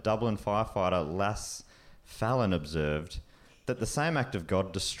former Dublin firefighter Lass Fallon observed that the same act of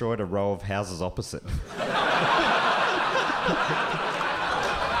God destroyed a row of houses opposite.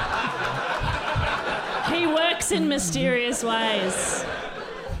 He works in mysterious ways.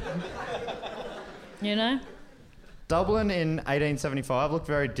 You know? Dublin in 1875 looked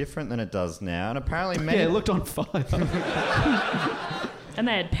very different than it does now, and apparently many... Yeah, it looked on fire. And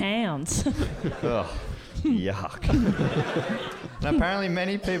they had pounds. Ugh, yuck. And apparently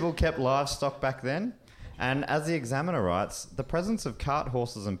many people kept livestock back then, and as the Examiner writes, the presence of cart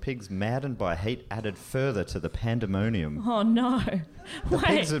horses and pigs maddened by heat added further to the pandemonium. Oh, no. The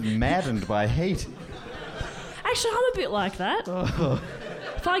pigs are maddened by heat. Actually, I'm a bit like that.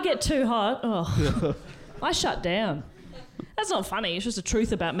 If I get too hot, I shut down. That's not funny. It's just the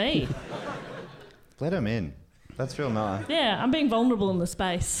truth about me. Let him in. That's real nice. Yeah, I'm being vulnerable in the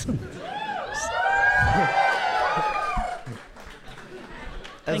space.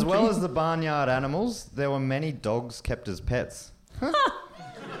 As well as the barnyard animals, there were many dogs kept as pets.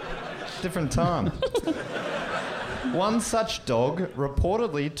 Different time. One such dog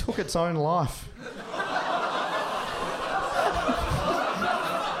reportedly took its own life.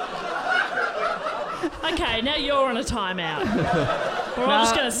 Okay, now you're on a timeout. We're all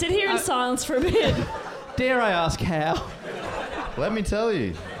just going to sit here in silence for a bit. Dare I ask how? Let me tell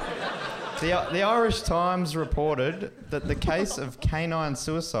you. The Irish Times reported that the case of canine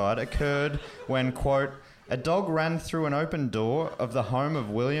suicide occurred when, quote, a dog ran through an open door of the home of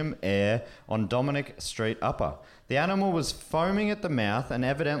William Eyre on Dominic Street Upper. The animal was foaming at the mouth and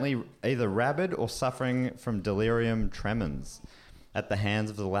evidently either rabid or suffering from delirium tremens at the hands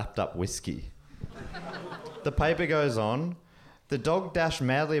of the lapped-up whiskey. The paper goes on. The dog dashed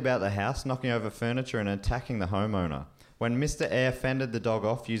madly about the house, knocking over furniture and attacking the homeowner. When Mr. Eyre fended the dog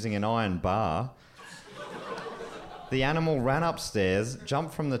off using an iron bar, the animal ran upstairs,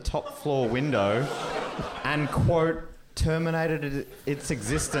 jumped from the top floor window, and, quote, terminated its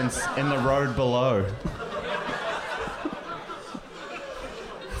existence in the road below.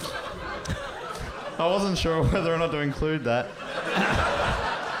 I wasn't sure whether or not to include that.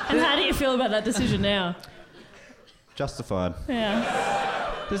 And how do you feel about that decision now? Justified.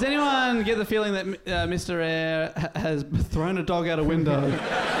 Yeah. Does anyone get the feeling that Mr. Eyre has thrown a dog out a window?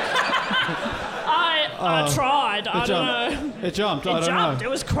 I tried. I don't know. It jumped. It jumped. It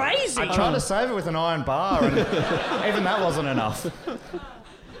was crazy. I tried to save it with an iron bar, and even that wasn't enough.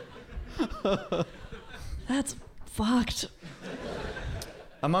 That's fucked.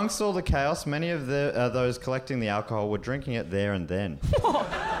 Amongst all the chaos, many of those collecting the alcohol were drinking it there and then.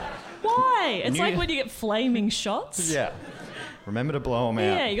 Why? It's like when you get flaming shots. Yeah. Remember to blow them out.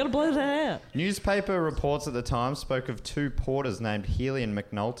 Yeah, you got to blow that out. Newspaper reports at the time spoke of two porters named Healy and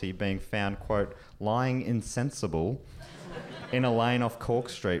McNulty being found, quote, lying insensible in a lane off Cork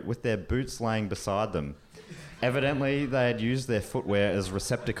Street with their boots laying beside them. Evidently, they had used their footwear as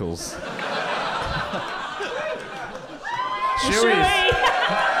receptacles. Shoeys.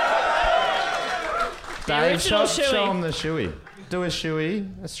 Dave, show them the shoey. Do a shoey,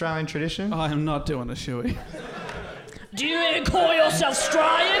 Australian tradition. I am not doing a shoey. Do you even call yourself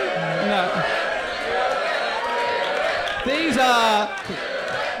Australian? No. These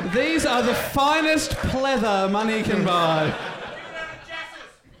are the finest pleather money can buy.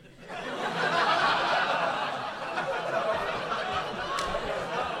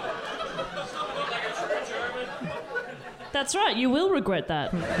 That's right, you will regret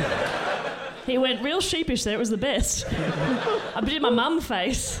that. He went real sheepish there, it was the best. I did my mum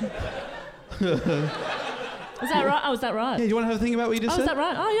face. Is that right? Oh, is that right? Yeah, do you want to have a think about what you just Oh, said? is that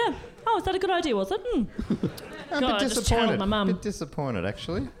right? Oh, yeah. Oh, is that a good idea, was it? I'm God, I a bit just channeled disappointed. my mum. A bit disappointed,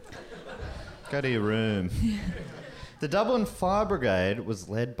 actually. Go to your room. The Dublin Fire Brigade was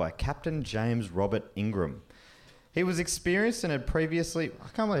led by Captain James Robert Ingram. He was experienced and had previously... I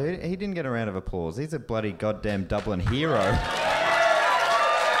can't believe he didn't get a round of applause. He's a bloody goddamn Dublin hero.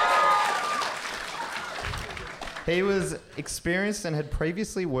 He was experienced and had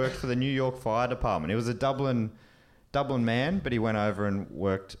previously worked for the New York Fire Department. He was a Dublin man, but he went over and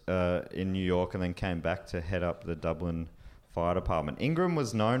worked in New York and then came back to head up the Dublin Fire Department. Ingram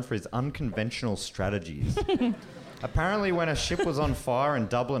was known for his unconventional strategies. Apparently, when a ship was on fire in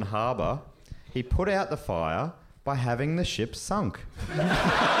Dublin Harbour, he put out the fire by having the ship sunk.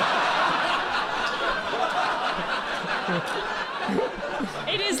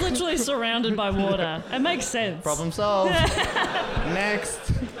 It is literally surrounded by water. It makes sense. Problem solved. Next.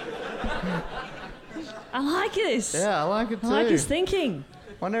 I like this. Yeah, I like it too. I like his thinking.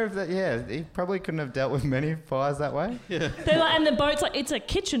 Wonder if that, he probably couldn't have dealt with many fires that way. Yeah. They're like, and the boat's like, it's a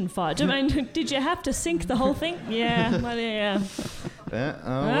kitchen fire. Did you have to sink the whole thing? Yeah. Well, yeah.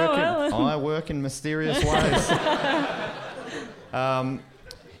 I work in mysterious ways.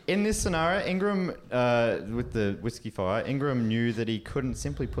 In this scenario, Ingram, with the whiskey fire, Ingram knew that he couldn't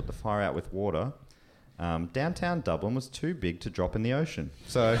simply put the fire out with water. Downtown Dublin was too big to drop in the ocean.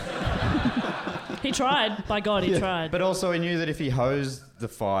 So... He tried. By God, he tried. But also he knew that if he hosed the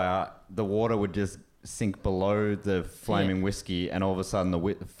fire, the water would just sink below the flaming whiskey, and all of a sudden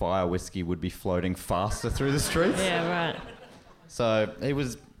the fire whiskey would be floating faster through the streets. Yeah, right. So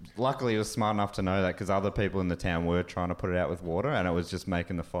luckily he was smart enough to know that, because other people in the town were trying to put it out with water, and it was just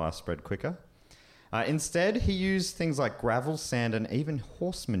making the fire spread quicker. Instead, he used things like gravel, sand, and even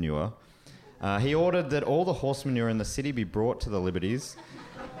horse manure. He ordered that all the horse manure in the city be brought to the Liberties,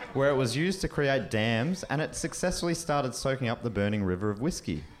 where it was used to create dams, and it successfully started soaking up the burning river of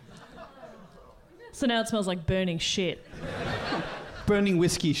whiskey. So now it smells like burning shit. Burning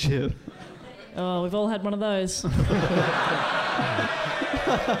whiskey shit. Oh, we've all had one of those. We've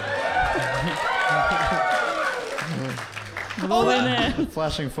all been there.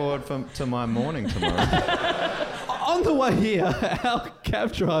 Flashing forward to my morning tomorrow. On the way here, our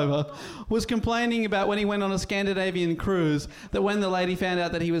cab driver was complaining about when he went on a Scandinavian cruise that when the lady found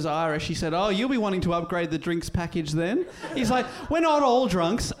out that he was Irish, she said, "Oh, you'll be wanting to upgrade the drinks package then?" He's like, "We're not all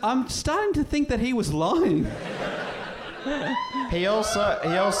drunks." I'm starting to think that he was lying. He also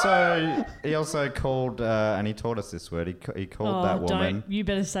called, and he taught us this word. He called that woman. You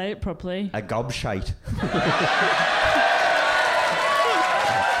better say it properly. A gobshite.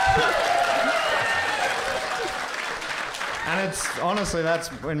 And it's honestly, that's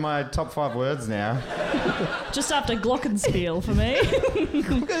in my top 5 words now. Just after Glockenspiel for me.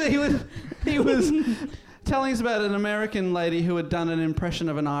 He was telling us about an American lady who had done an impression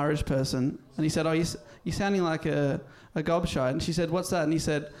of an Irish person, and he said, "Oh, you're sounding like a gobshite." And she said, "What's that?" And he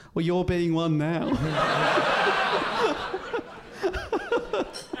said, "Well, you're being one now."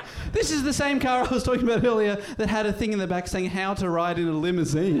 This is the same car I was talking about earlier that had a thing in the back saying how to ride in a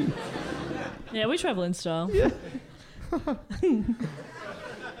limousine. Yeah, we travel in style. Yeah.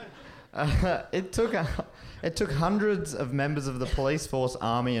 It took hundreds of members of the police force,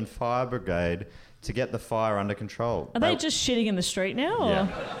 army, and fire brigade to get the fire under control. Are they just shitting in the street now? Or? Yeah.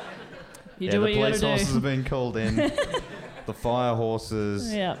 You do what you gotta do. The police horses have been called in. The fire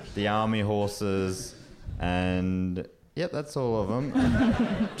horses. Yeah. The army horses, and yep, that's all of them.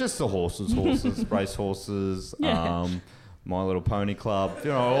 Just the horses, race horses. Yeah. My Little Pony Club.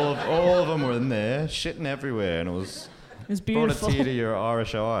 You know, all of them were in there, shitting everywhere, and it was beautiful. Brought a tear to your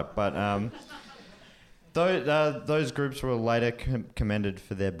Irish eye. But those groups were later commended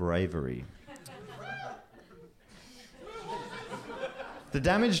for their bravery. The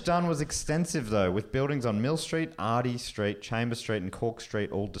damage done was extensive, though, with buildings on Mill Street, Ardee Street, Chamber Street, and Cork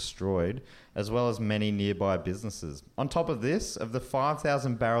Street all destroyed, as well as many nearby businesses. On top of this, of the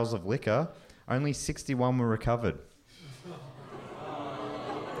 5,000 barrels of liquor, only 61 were recovered.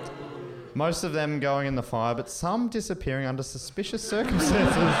 Most of them going in the fire, but some disappearing under suspicious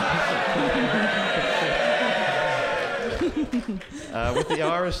circumstances. With the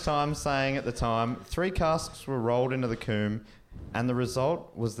Irish Times saying at the time, 3 casks were rolled into the Coombe And the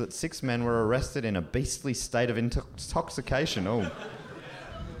result was that 6 men were arrested in a beastly state of intoxication. Oh.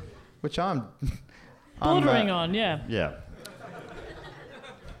 Which I'm Bordering on, yeah. Yeah.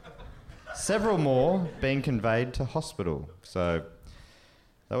 Several more being conveyed to hospital. So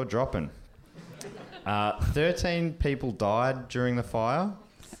they were dropping. 13 people died during the fire.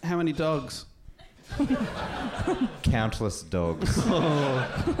 How many dogs? Countless dogs.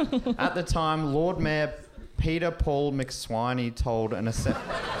 At the time, Lord Mayor Peter Paul McSwiney told an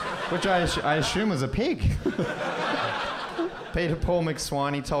which I assume was a pig. Peter Paul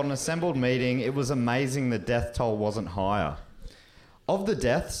McSwiney told an assembled meeting it was amazing the death toll wasn't higher. Of the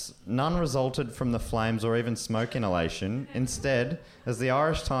deaths, none resulted from the flames or even smoke inhalation. Instead, as the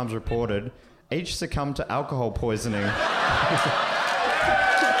Irish Times reported, each succumbed to alcohol poisoning.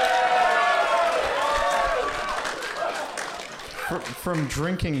 From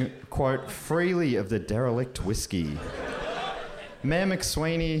drinking, quote, freely of the derelict whiskey. Mayor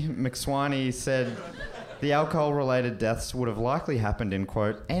McSwiney said the alcohol-related deaths would have likely happened in,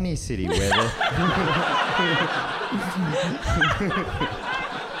 quote, any city where the...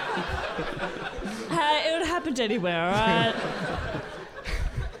 Hey, it would have happened anywhere, all right?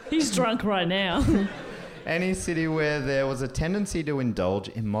 He's drunk right now. Any city where there was a tendency to indulge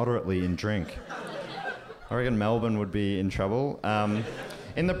immoderately in drink. I reckon Melbourne would be in trouble.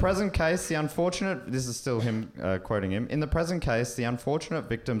 In the present case, the unfortunate... This is still him quoting him. In the present case, the unfortunate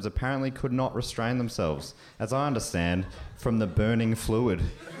victims apparently could not restrain themselves, as I understand, from the burning fluid.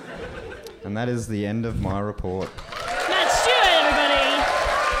 And that is the end of my report. Matt Stewart, everybody!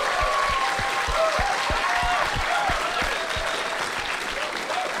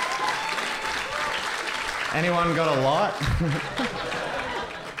 Anyone got a light?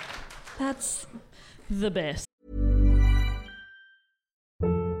 That's the best.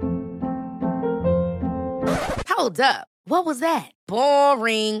 Hold up. What was that?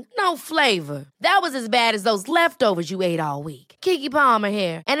 Boring. No flavor. That was as bad as those leftovers you ate all week. Keke Palmer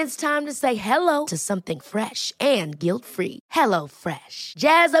here, and it's time to say hello to something fresh and guilt-free. Hello Fresh.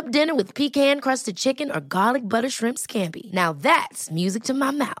 Jazz up dinner with pecan-crusted chicken or garlic butter shrimp scampi. Now that's music to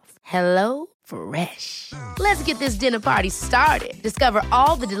my mouth. Hello Fresh. Let's get this dinner party started. Discover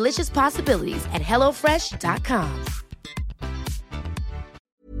all the delicious possibilities at HelloFresh.com.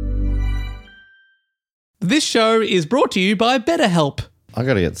 This show is brought to you by BetterHelp. I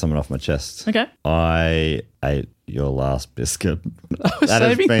got to get something off my chest. Okay. I ate your last biscuit. I was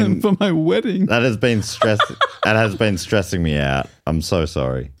saving them for my wedding. That has been stressing me out. I'm so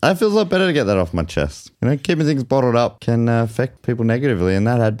sorry. It feels a lot better to get that off my chest. You know, keeping things bottled up can affect people negatively, and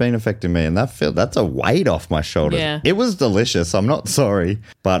that had been affecting me, and that's a weight off my shoulders. Yeah. It was delicious. I'm not sorry,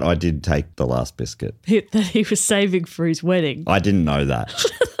 but I did take the last biscuit. That he was saving for his wedding. I didn't know that.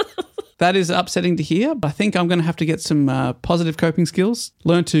 That is upsetting to hear, but I think I'm going to have to get some positive coping skills,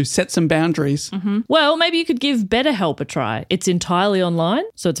 learn to set some boundaries. Mm-hmm. Well, maybe you could give BetterHelp a try. It's entirely online,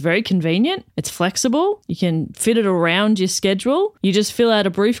 so it's very convenient. It's flexible. You can fit it around your schedule. You just fill out a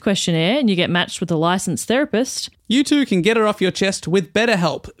brief questionnaire and you get matched with a licensed therapist. You too can get it off your chest with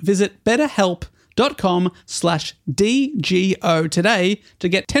BetterHelp. Visit BetterHelp.com/DGO today to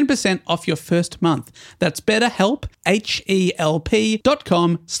get 10% off your first month. That's BetterHelp, HELP.com/DGO.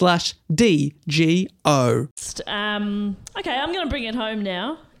 Okay, I'm going to bring it home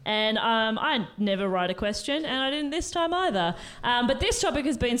now. And I never write a question, and I didn't this time either. But this topic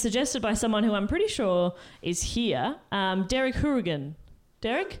has been suggested by someone who I'm pretty sure is here, Derek Hourigan.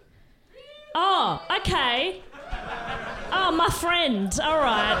 Derek? Oh, okay. Oh, my friend. All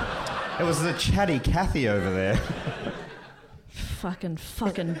right. It was the chatty Cathy over there. Fucking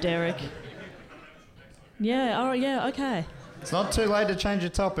Derek. Yeah, oh yeah, okay. It's not too late to change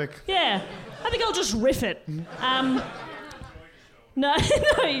your topic. Yeah, I think I'll just riff it. No,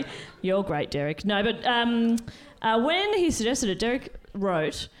 you're great, Derek. No, but when he suggested it, Derek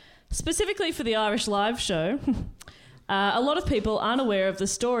wrote, specifically for the Irish Live show, a lot of people aren't aware of the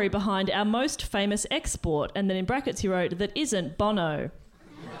story behind our most famous export, and then in brackets he wrote, that isn't Bono.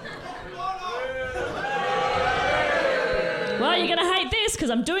 Well, you're going to hate this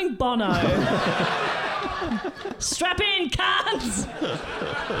because I'm doing Bono. Strap in, cunts!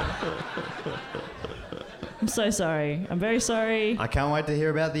 I'm so sorry. I'm very sorry. I can't wait to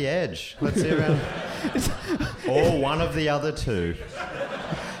hear about The Edge. Let's hear about... or one of the other two.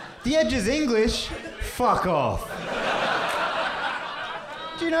 The Edge is English? Fuck off.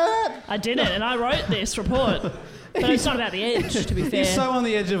 Do you know that? I didn't, and I wrote this report. But it's not about The Edge, to be fair. He's so on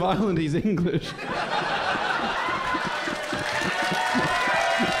the edge of Ireland, he's English.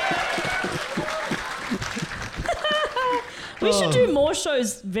 We should do more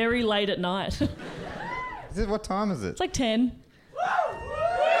shows very late at night. What time is it? It's like 10.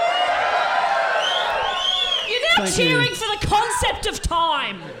 Thank cheering you. for the concept of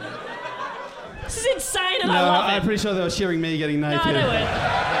time. This is insane, and No, I love I'm it. pretty sure they were cheering me getting naked. No, they weren't.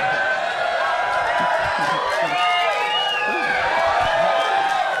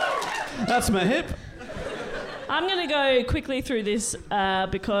 That's my hip. I'm going to go quickly through this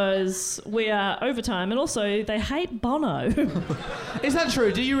because we are over time, and also they hate Bono. Is that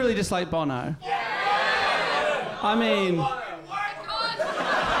true? Do you really dislike Bono? Yeah! I mean...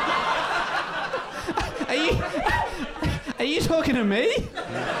 Are you talking to me?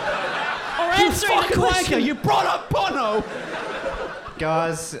 Or answering the Fucking question. wanker, you brought up Bono!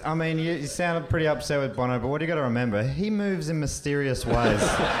 Guys, I mean, you sounded pretty upset with Bono, but what do you got to remember? He moves in mysterious ways.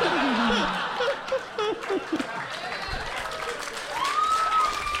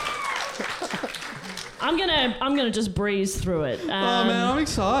 I'm gonna just breeze through it. Oh man, I'm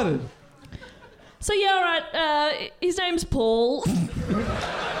excited. So yeah, all right. His name's Paul.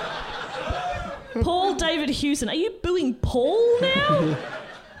 Paul David Hewson. Are you booing Paul now?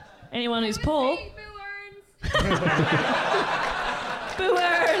 Anyone who's Paul? Boo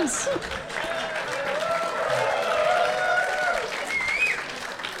Earns.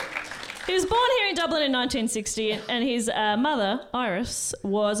 He was born here in Dublin in 1960, and his mother, Iris,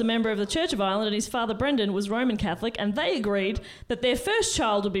 was a member of the Church of Ireland, and his father, Brendan, was Roman Catholic, and they agreed that their first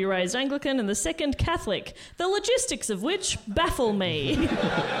child would be raised Anglican and the second Catholic, the logistics of which baffle me.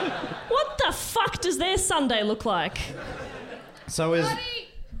 What the fuck does their Sunday look like? So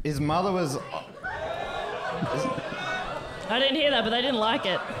his mother was... I didn't hear that, but they didn't like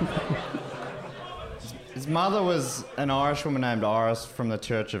it. His mother was an Irish woman named Iris from the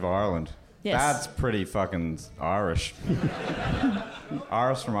Church of Ireland. Yes. That's pretty fucking Irish.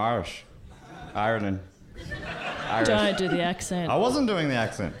 Iris from Irish. Ireland. Irish. Don't do the accent. I wasn't doing the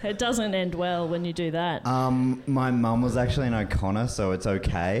accent. It doesn't end well when you do that. My mum was actually an O'Connor, so it's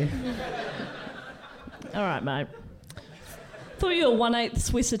okay. All right, mate. Thought you were 1/8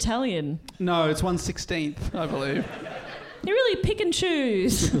 Swiss Italian. No, it's 1/16th, I believe. You really pick and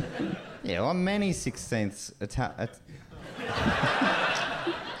choose. Yeah, well, many 16ths.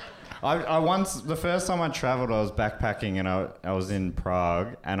 I once, the first time I travelled, I was backpacking and I was in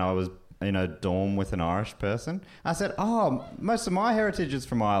Prague and I was in a dorm with an Irish person. I said, "Oh, most of my heritage is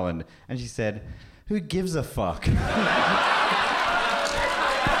from Ireland," and she said, "Who gives a fuck?"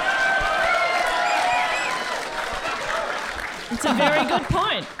 It's a very good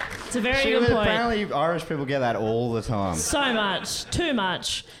point. It's a very good point. Apparently, Irish people get that all the time. So much. Too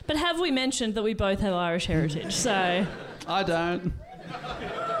much. But have we mentioned that we both have Irish heritage? So I don't.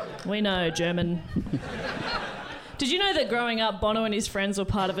 we know, German. Did you know that growing up, Bono and his friends were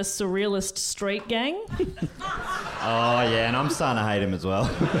part of a surrealist street gang? Oh, yeah, and I'm starting to hate him as well.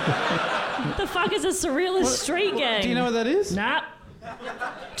 What the fuck is a surrealist street gang? Do you know what that is? Nah.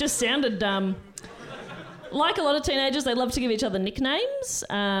 Just sounded dumb. Like a lot of teenagers, they love to give each other nicknames.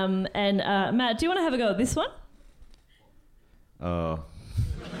 Matt, do you want to have a go at this one? Oh.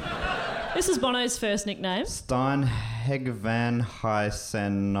 This is Bono's first nickname. Stein Heg Van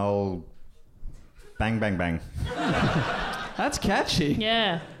Hysenol Bang Bang Bang. That's catchy.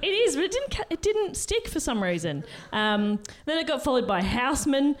 Yeah, it is, but it didn't stick for some reason. Then it got followed by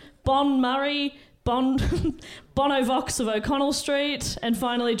Houseman, Bon Murray, Bono Vox of O'Connell Street, and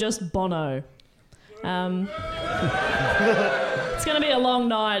finally just Bono. It's going to be a long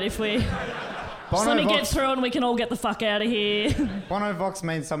night if we... Just let me get through and we can all get the fuck out of here. Bono Vox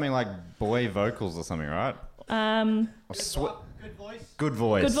means something like boy vocals or something, right? Good voice. Good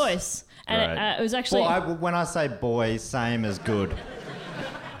voice. Good voice. And Right. it was actually... Well, when I say boy, same as good.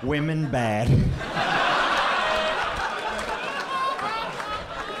 Women, bad.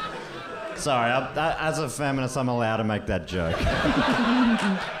 Sorry, as a feminist, I'm allowed to make that joke.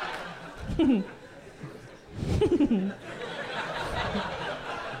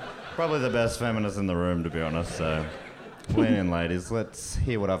 Probably the best feminist in the room, to be honest, so lean in, ladies. Let's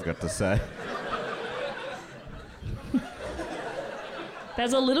hear what I've got to say.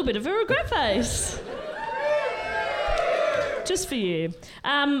 There's a little bit of a regret face. Just for you.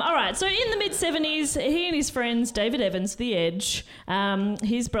 All right, so in the mid-70s, he and his friends, David Evans, The Edge,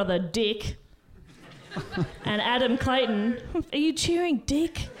 his brother Dick, and Adam Clayton... Are you cheering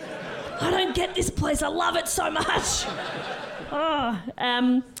Dick? I don't get this place. I love it so much.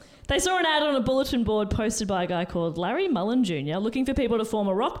 They saw an ad on a bulletin board posted by a guy called Larry Mullen Jr. looking for people to form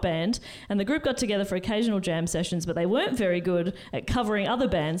a rock band, and the group got together for occasional jam sessions, but they weren't very good at covering other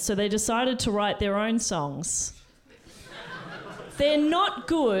bands, so they decided to write their own songs. They're not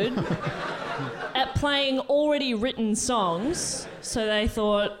good at playing already written songs, so they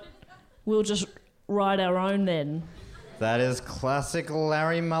thought, we'll just write our own then. That is classic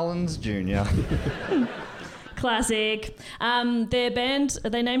Larry Mullins Jr. Classic.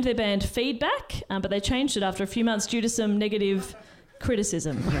 They named their band Feedback, but they changed it after a few months due to some negative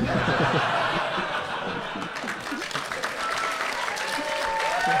criticism.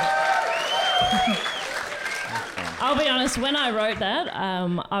 I'll be honest, when I wrote that,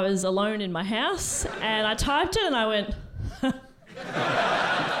 I was alone in my house and I typed it and I went,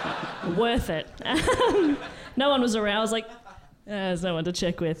 worth it. No one was around. I was like, there's no one to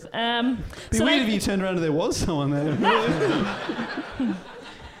check with. It'd be weird if you turned around and there was someone there.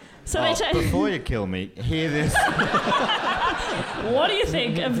 Before you kill me, hear this. What do you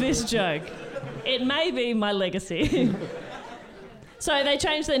think of this joke? It may be my legacy. So they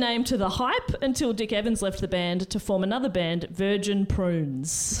changed their name to The Hype until Dick Evans left the band to form another band, Virgin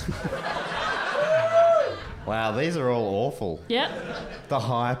Prunes. Wow, these are all awful. Yep. The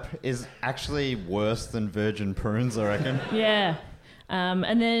Hype is actually worse than Virgin Prunes, I reckon. Yeah.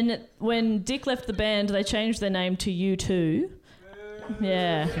 And then when Dick left the band, they changed their name to U2.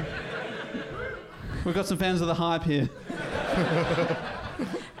 Yeah. We've got some fans of The Hype here.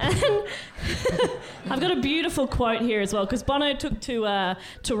 And I've got a beautiful quote here as well, because Bono took to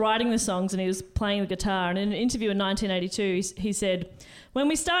writing the songs and he was playing the guitar. And in an interview in 1982, he said, "When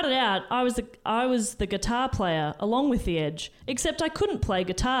we started out, I was the guitar player along with The Edge, except I couldn't play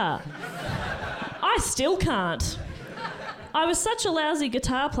guitar. I still can't. I was such a lousy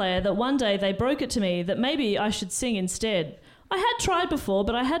guitar player that one day they broke it to me that maybe I should sing instead. I had tried before,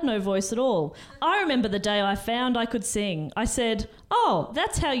 but I had no voice at all. I remember the day I found I could sing. I said, 'Oh,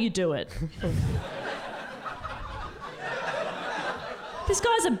 that's how you do it.'" This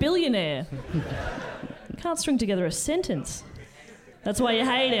guy's a billionaire. Can't string together a sentence. That's why you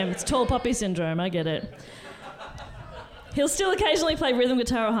hate him. It's tall poppy syndrome, I get it. He'll still occasionally play rhythm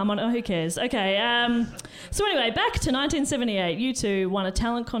guitar or harmonica. Oh, who cares? Okay, so anyway, back to 1978. U2 won a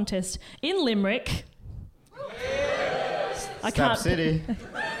talent contest in Limerick. Stop City.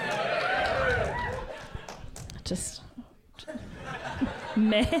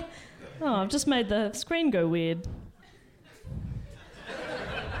 Meh. Oh, I've just made the screen go weird.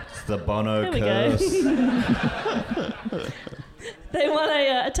 It's the Bono There we curse. go. They won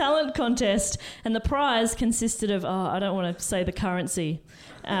a talent contest, and the prize consisted of, I don't want to say the currency.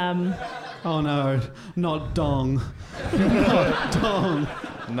 Oh no, not dong. Not dong.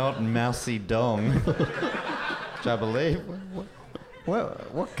 Not mousy dong. Which I believe.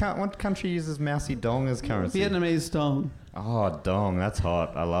 What country uses mousy dong as currency? Vietnamese dong. Oh, dong. That's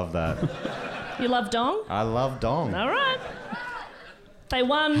hot. I love that. You love dong? I love dong. All right. They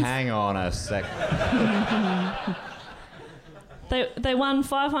won. Hang on a sec. They won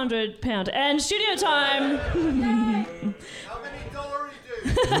 £500 and studio time. How many dollars do?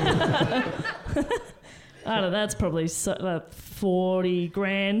 I don't know. That's probably 40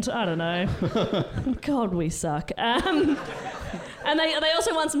 grand. I don't know. God, we suck. And they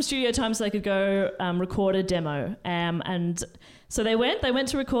also won some studio time so they could go record a demo. And so they went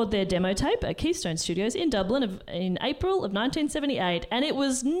to record their demo tape at Keystone Studios in Dublin in April of 1978, and it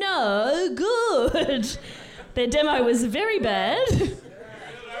was no good. Their demo was very bad.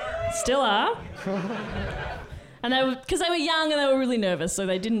 Still are. And because they were young and they were really nervous, so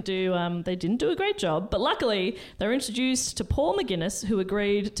they didn't do a great job. But luckily, they were introduced to Paul McGuinness, who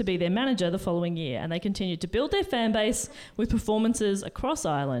agreed to be their manager the following year, and they continued to build their fan base with performances across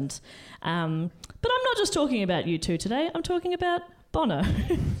Ireland. But I'm not just talking about U2 today. I'm talking about Bono,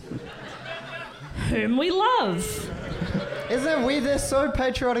 whom we love. Isn't we? They're so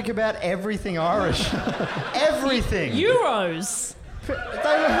patriotic about everything Irish. Everything. Euros. And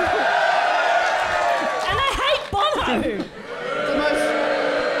they hate Bono.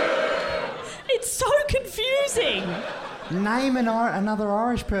 It's so confusing. Name another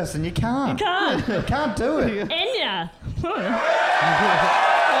Irish person. You can't. You can't. You can't do it. Enya.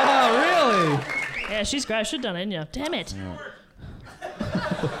 Oh, really? Yeah, she's great. I should have done Enya. Damn it.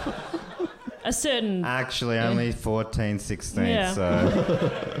 A certain... Actually, only 14, 16, Yeah. so...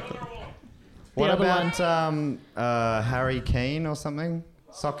 What other about Harry Keane or something?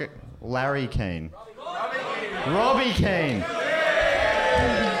 Larry Keane. Robbie Keane.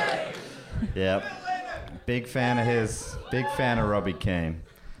 Yep. Big fan of his. Big fan of Robbie Keane.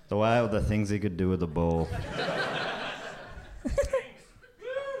 The things he could do with the ball.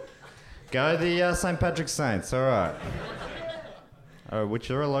 Go the St. Patrick's Saints, all right.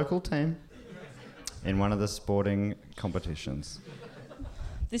 Which are a local team in one of the sporting competitions.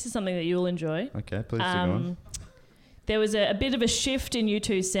 This is something that you'll enjoy. Okay, please do go on. There was a bit of a shift in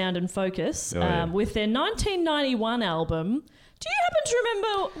U2's sound and focus Oh, yeah. with their 1991 album, Do you happen to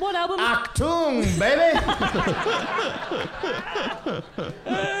remember what album? Achtung, baby!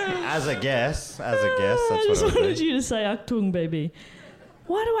 As a guess, that's I just what it would wanted be. you to say Achtung, baby.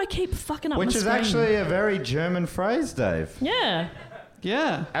 Why do I keep fucking up Which my is screen? actually a very German phrase, Dave. Yeah.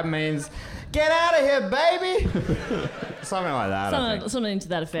 Yeah. That means, get out of here, baby! Something like that, I think. Something to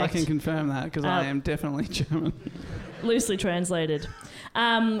that effect. I can confirm that because I am definitely German. Loosely translated.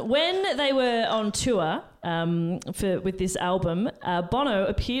 When they were on tour with this album, Bono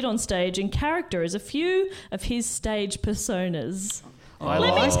appeared on stage in character as a few of his stage personas.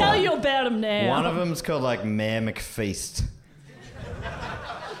 Let me tell you about them now. One of them's called like Mayor McFeast.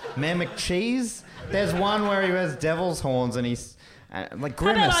 Mayor McCheese? There's one where he wears devil's horns and he's like How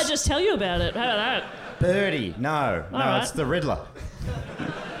Grimace. about I just tell you about it? How about that? Birdie. No, right. it's the Riddler.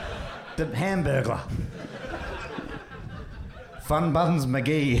 The Hamburglar. Fun Buns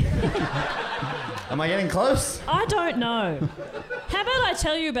McGee. Am I getting close? I don't know. How about I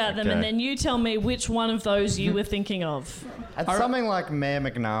tell you about them and Okay. then you tell me which one of those you were thinking of? It's something like Mayor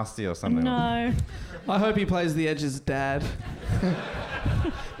McNasty or something. No. I hope he plays the Edge's dad.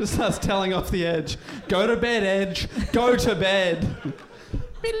 Just starts telling off the Edge. Go to bed, Edge. Go to bed.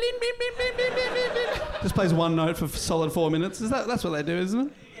 Just plays one note for solid 4 minutes. That's what they do, isn't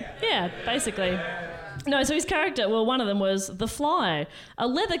it? Yeah, basically. No, so his character, well, one of them was The Fly, a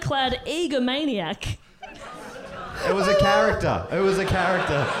leather-clad egomaniac. It was a character. It was a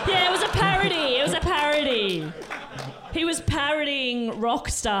character. Yeah, it was a parody. It was a parody. He was parodying rock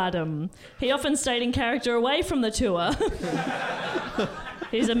stardom. He often stayed in character away from the tour.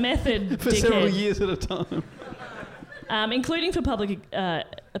 He's a method For dickhead. several years at a time. Including for public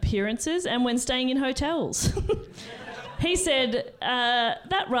appearances and when staying in hotels. He said,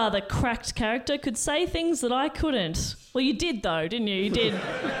 that rather cracked character could say things that I couldn't. Well, you did, though, didn't you? You did.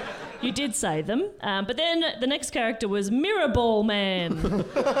 You did say them. But then the next character was Mirrorball Man.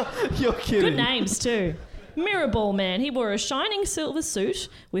 You're kidding. Good names, too. Mirrorball Man. He wore a shining silver suit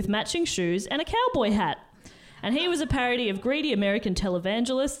with matching shoes and a cowboy hat. And he was a parody of greedy American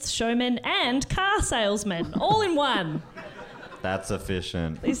televangelists, showmen, and car salesmen, all in one. That's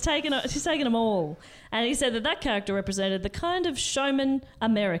efficient. He's taken them all. And he said that character represented the kind of showman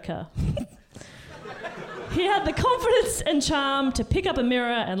America. He had the confidence and charm to pick up a mirror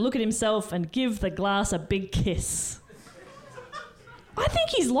and look at himself and give the glass a big kiss. I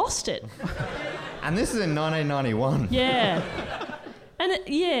think he's lost it. And this is in 1991. Yeah.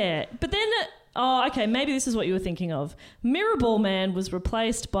 But then... oh, okay, maybe this is what you were thinking of. Mirrorball Man was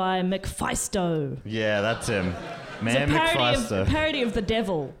replaced by McFeisto. Yeah, that's him. It's Man a McFeisto. parody of the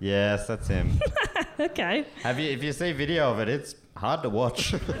devil. Yes, that's him. Okay. If you see video of it, it's hard to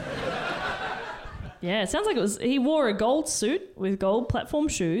watch. Yeah, it sounds like it was... He wore a gold suit with gold platform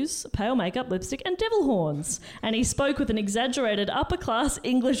shoes, pale makeup, lipstick, and devil horns. And he spoke with an exaggerated upper-class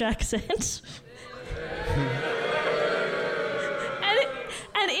English accent.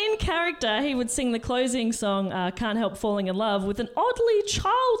 And in character, he would sing the closing song, Can't Help Falling in Love, with an oddly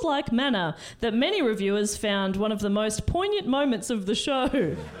childlike manner that many reviewers found one of the most poignant moments of the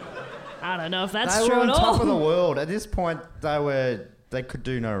show. I don't know if that's They true were at on all. top of the world. At this point, they could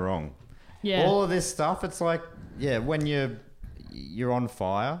do no wrong. Yeah. All of this stuff, it's like, when you're on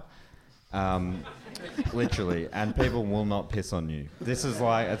fire, literally, and people will not piss on you. This is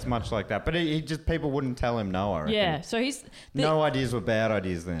like, it's much like that. But people wouldn't tell him no, I reckon. Yeah, so he's... No ideas were bad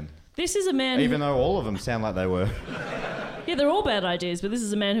ideas then. This is a man Even though all of them sound like they were. Yeah, they're all bad ideas, but this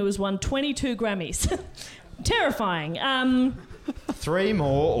is a man who has won 22 Grammys. Terrifying. 3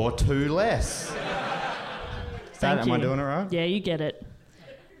 more or 2 less. Am I doing it right? Yeah, you get it.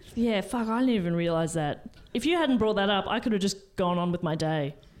 Yeah, fuck, I didn't even realise that. If you hadn't brought that up, I could have just gone on with my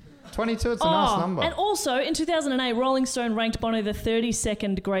day. 22, it's a nice number. And also, in 2008, Rolling Stone ranked Bono the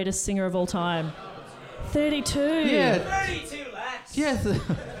 32nd greatest singer of all time. 32. Yeah. 32 lads. Yeah.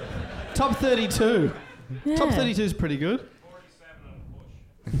 Top 32. Yeah. Top 32 is pretty good.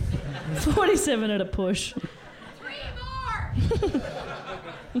 47 at a push. 3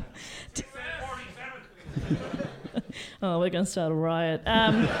 more. Oh, we're going to start a riot.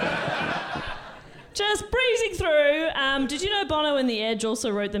 Just breezing through. Did you know Bono and The Edge also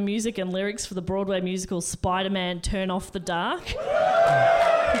wrote the music and lyrics for the Broadway musical Spider-Man Turn Off the Dark?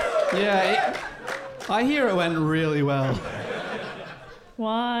 Yeah. I hear it went really well.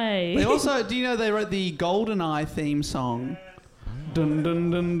 Why? They also, do you know they wrote the GoldenEye theme song? Dun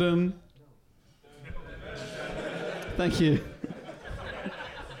dun dun dun. Thank you.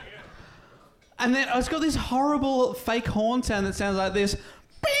 And then it's got this horrible fake horn sound that sounds like this.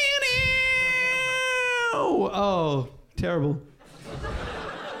 Oh, terrible.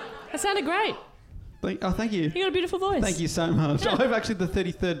 That sounded great. Thank you. You got a beautiful voice. Thank you so much. Yeah. I'm actually the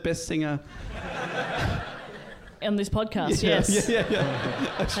 33rd best singer. On this podcast, Yeah. yes. Yeah.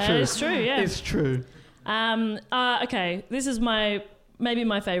 That's That true. is true, yeah. It's true. Okay, this is maybe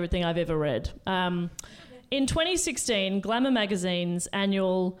my favourite thing I've ever read. In 2016, Glamour magazine's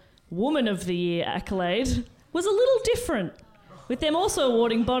annual Woman of the Year accolade was a little different, with them also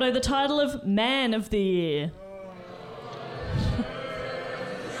awarding Bono the title of Man of the Year.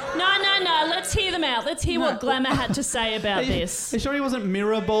 No, let's hear them out. Let's hear what Glamour had to say about this. Are you sure he wasn't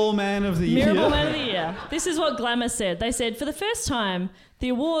Mirrorball Man of the Year? Mirrorball Man of the Year. This is what Glamour said. They said, for the first time, the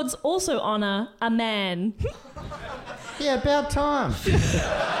awards also honour a man. Yeah, about time.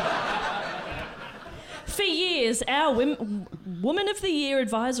 For years, our Woman of the Year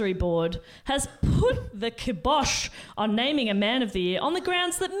Advisory Board has put the kibosh on naming a Man of the Year on the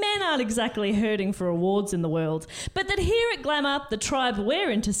grounds that men aren't exactly hurting for awards in the world, but that here at Glamour, the tribe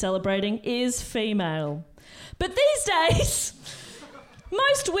we're into celebrating is female. But these days,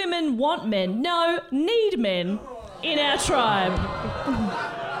 most women want men, no, need men in our tribe.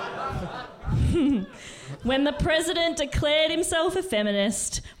 When the president declared himself a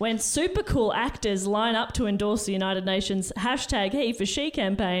feminist, when super cool actors line up to endorse the United Nations #HeForShe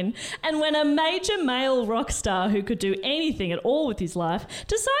campaign, and when a major male rock star who could do anything at all with his life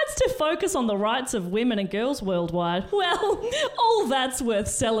decides to focus on the rights of women and girls worldwide, well, all that's worth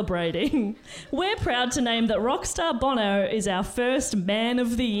celebrating. We're proud to name that rock star Bono is our first Man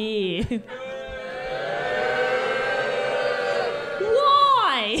of the Year.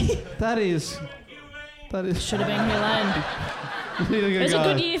 Why? That is... Should have been Hugh Lane. It was a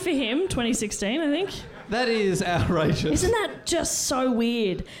good year for him, 2016, I think. That is outrageous. Isn't that just so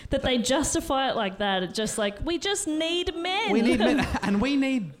weird that they justify it like that? It's just like, we just need men. We need men, and we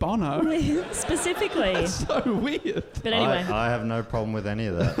need Bono. Specifically. That's so weird. But anyway. I have no problem with any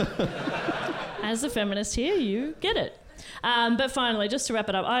of that. As a feminist here, you get it. But finally, just to wrap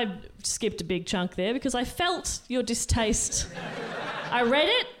it up, I skipped a big chunk there because I felt your distaste. I read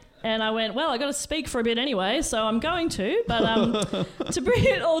it. And I went, well, I got to speak for a bit anyway, so I'm going to. But to bring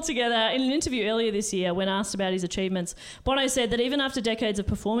it all together, in an interview earlier this year, when asked about his achievements, Bono said that even after decades of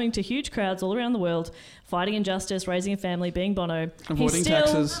performing to huge crowds all around the world, fighting injustice, raising a family, being Bono, avoiding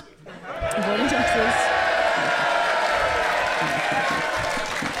taxes. Avoiding taxes.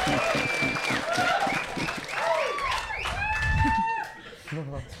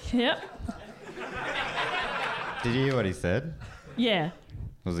 Yep. Did you hear what he said? Yeah.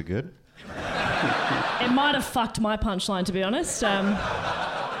 Was it good? It might have fucked my punchline, to be honest.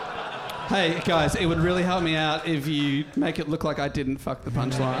 Hey, guys, it would really help me out if you make it look like I didn't fuck the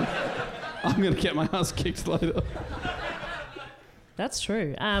punchline. I'm going to get my ass kicked later. That's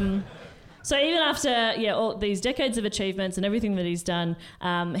true. So even after all these decades of achievements and everything that he's done,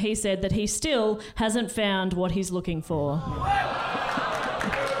 he said that he still hasn't found what he's looking for.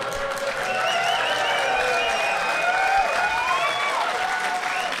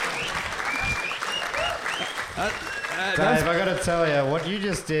 Dave, I gotta tell you, what you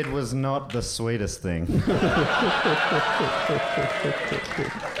just did was not the sweetest thing.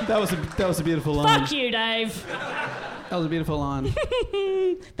 That was a beautiful line. Fuck you, Dave. That was a beautiful line.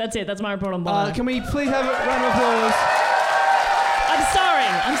 That's it. That's my report on Bono. Can we please have a round of applause?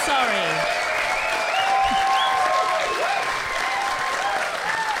 I'm sorry.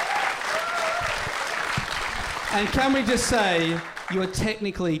 And can we just say you were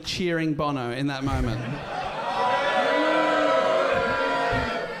technically cheering Bono in that moment?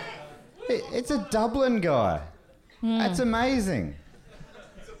 It's a Dublin guy. That's amazing.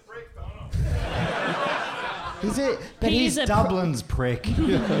 He's a prick, Bono. He's Dublin's prick.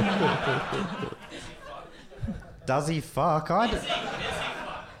 Does he fuck?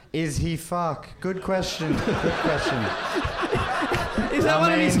 Is he fuck? Good question. Good question. Is that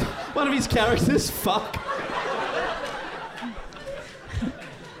one of his characters? Fuck.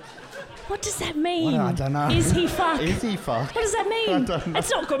 What does that mean? I don't know. Is he fuck? Is he fuck? What does that mean? I don't know.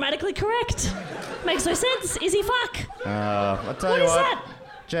 It's not grammatically correct. Makes no sense. Is he fuck? I'll tell What you is what. that?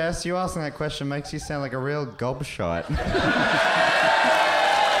 Jess, you asking that question makes you sound like a real gobshite.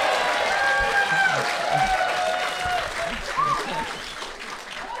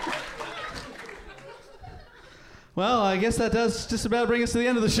 Well, I guess that does just about bring us to the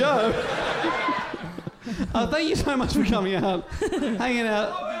end of the show. Thank you so much for coming out, hanging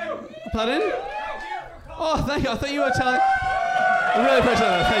out. Pardon? Oh, thank you. I thought you were telling... I really appreciate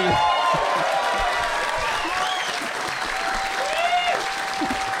that. Thank you.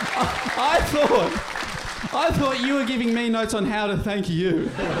 I thought you were giving me notes on how to thank you.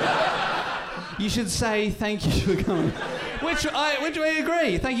 You should say thank you for coming. Which we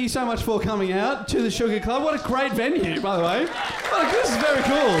agree. Thank you so much for coming out to the Sugar Club. What a great venue, by the way. Well, this is very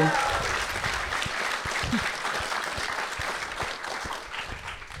cool.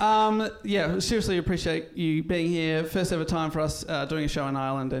 Yeah, seriously appreciate you being here. First ever time for us doing a show in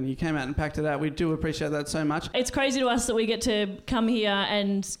Ireland, and you came out and packed it out. We do appreciate that so much. It's crazy to us that we get to come here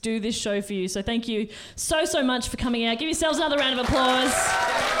and do this show for you. So thank you so much for coming out. Give yourselves another round of applause.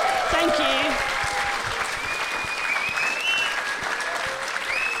 Thank you.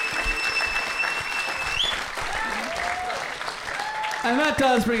 And that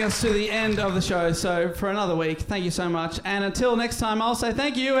does bring us to the end of the show. So for another week, thank you so much. And until next time, I'll say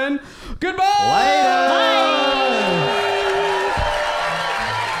thank you and goodbye.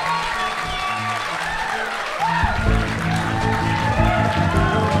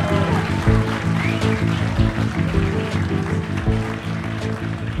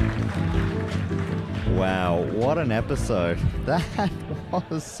 Wow, what an episode. That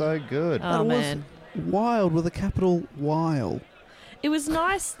was so good. Oh, man. Wild with a capital Wild. It was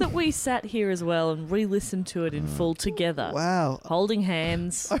nice that we sat here as well and re-listened to it in full together. Wow. Holding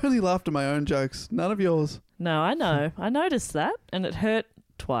hands. I only laughed at my own jokes. None of yours. No, I know. I noticed that, and it hurt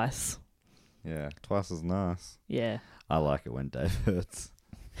twice. Yeah, twice as nice. Yeah. I like it when Dave hurts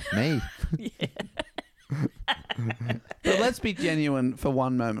me. But let's be genuine for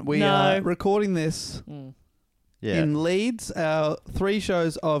one moment. We No. are recording this Yeah. in Leeds, our 3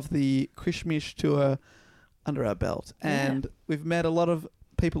 shows of the Krishmish tour under our belt. And we've met a lot of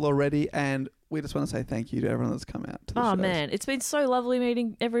people already, and we just want to say thank you to everyone that's come out to the Oh, shows. man. It's been so lovely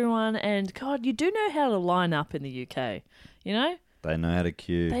meeting everyone, and God, you do know how to line up in the UK, you know? They know how to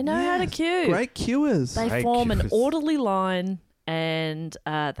queue. They know how to queue. Great queuers. They Great form an queuers. orderly line, and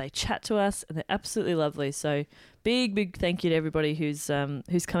they chat to us, and they're absolutely lovely. So big thank you to everybody who's come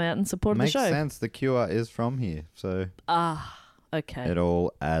out and supported Makes the show. sense. The queuer is from here, so Okay. it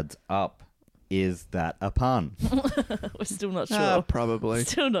all adds up. Is that a pun? We're still not sure. Probably.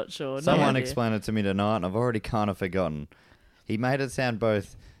 Still not sure. No Someone idea. explained it to me tonight, and I've already kind of forgotten. He made it sound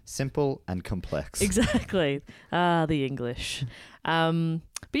both simple and complex. Exactly. The English.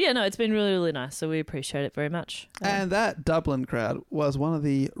 But yeah, no, it's been really, really nice. So we appreciate it very much. And that Dublin crowd was one of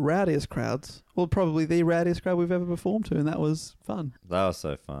the rowdiest crowds, well, probably the rowdiest crowd we've ever performed to, and that was fun. That was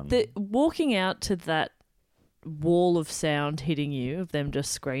so fun. Walking out to that wall of sound hitting you, of them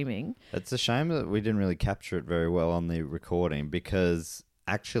just screaming. It's a shame that we didn't really capture it very well on the recording, because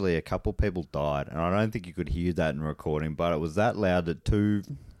actually a couple people died, and I don't think you could hear that in recording, but it was that loud that 2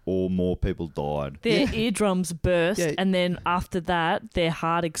 or more people died. Their eardrums burst, Yeah. and then after that, their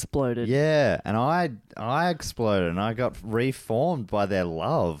heart exploded. Yeah, and I exploded, and I got reformed by their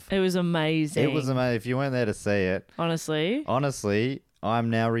love. It was amazing. It was amazing. If you weren't there to see it, Honestly. I'm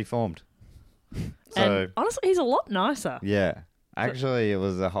now reformed. So, And honestly, he's a lot nicer. yeah. Actually, it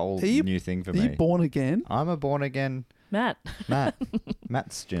was a whole new thing for Are me. you born again? I'm a born-again Matt. Matt.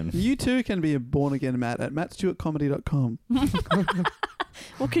 Mattstian. You too can be a born again Matt at mattstewartcomedy.com.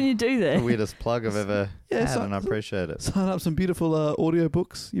 What can you do there? The weirdest plug I've ever had, so- and I appreciate it. Sign up some beautiful audio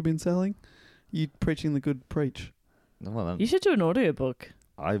books you've been selling. You preaching the good preach. Well, then, You should do an audiobook.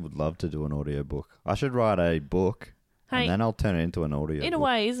 I would love to do an audiobook. I should write a book, Hey, and then I'll turn it into an audio. in a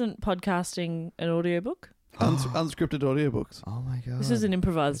way, isn't podcasting an audiobook? Unscripted audiobooks. Oh my god! This is an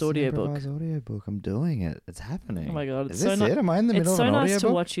improvised It's an audiobook. improvised audiobook. I'm doing it. It's happening. Oh my God, it's Is so this ni- it? Am I in the middle It's of so an nice audiobook?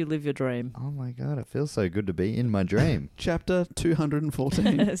 to watch you live your dream. Oh my god! It feels so good to be in my dream. Chapter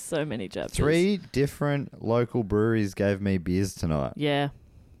 214. There's so many chapters. 3 different local breweries gave me beers tonight. Yeah.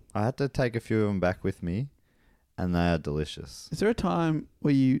 I had to take a few of them back with me, and they are delicious. Is there a time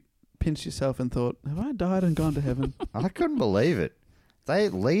where you pinched yourself and thought, have I died and gone to heaven? I couldn't believe it.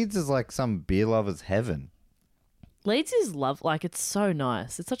 Leeds is like some beer lover's heaven. Leeds is like it's so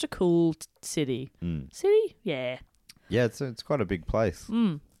nice. It's such a cool city. Mm. City? Yeah. Yeah, it's quite a big place.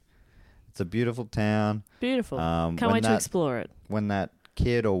 It's a beautiful town. Beautiful. Can't when wait to that- explore it. When that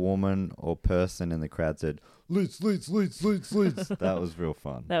kid or woman or person in the crowd said, Leeds, Leeds, Leeds, Leeds, Leeds, that was real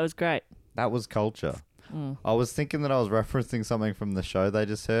fun. That was great. That was culture. I was thinking that I was referencing something from the show they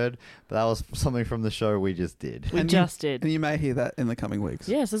just heard, but that was something from the show we just did. We just did. And you may hear that in the coming weeks.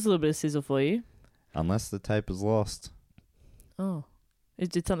 Yes, there's a little bit of sizzle for you. Unless the tape is lost. Oh.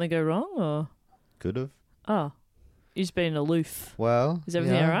 Did something go wrong or? Could have. Oh. You've just been aloof. Well, Is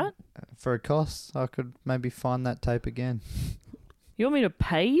everything yeah, all right? For a cost, I could maybe find that tape again. You want me to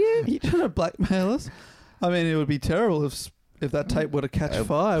pay you? Are you trying to blackmail us? I mean, it would be terrible if that tape were to catch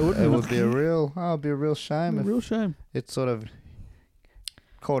fire, wouldn't it? It would be a real shame. A real shame. It sort of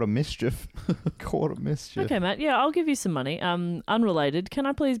Caught a mischief. Caught a mischief. Okay, Matt. Yeah, I'll give you some money. Unrelated. Can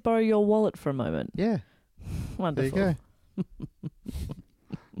I please borrow your wallet for a moment? Yeah. Wonderful. There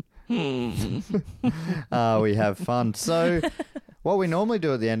you go. We have fun. So, what we normally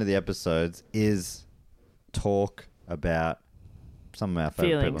do at the end of the episodes is talk about some of our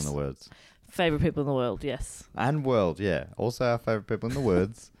favourite people in the world. Favorite people in the world, yes. And world, yeah. Also our favourite people in the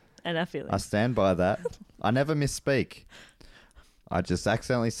words. And our feelings. I stand by that. I never misspeak. I just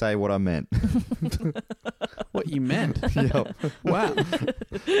accidentally say what I meant. What you meant? Yep. Wow.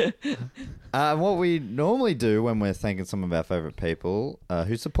 What we normally do when we're thanking some of our favourite people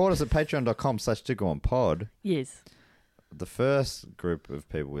who support us at patreon.com/DoGoOnPod. Yes. The first group of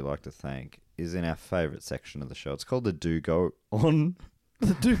people we like to thank is in our favourite section of the show. It's called the Do Go On.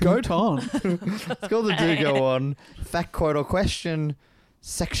 The Do Go On. It's called the Do Go On Fact, Quote or Question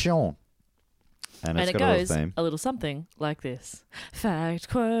section. And it got a goes little theme. a little something like this. Fact,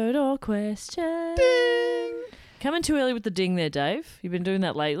 quote, or question. Ding! Coming too early with the ding there, Dave. You've been doing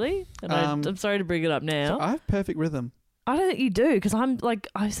that lately. And I'm sorry to bring it up now. So I have perfect rhythm. I don't think you do, because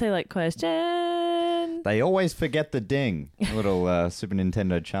I say like question. They always forget the ding. A little Super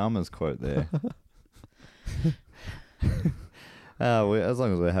Nintendo Chalmers quote there. As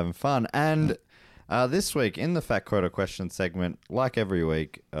long as we're having fun. And this week, in the Fact Quote or Question segment, like every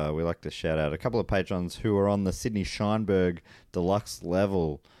week, we like to shout out a couple of patrons who are on the Sydney Scheinberg Deluxe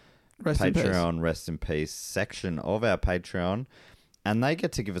level Patreon Rest in Peace section of our Patreon. And they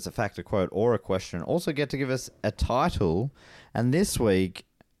get to give us a fact, a quote, or a question. Also get to give us a title. And this week,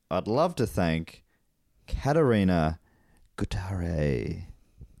 I'd love to thank Katerina Gutierrez.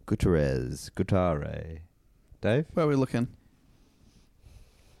 Dave? Where are we looking?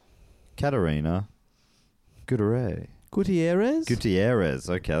 Katerina Gutierrez? Gutierrez.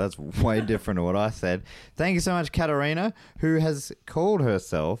 Okay, that's way different to what I said. Thank you so much, Katerina, who has called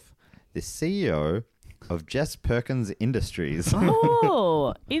herself the CEO of Jess Perkins Industries.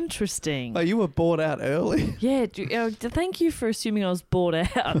 Oh, interesting. Oh, you were bought out early. Yeah, thank you for assuming I was bought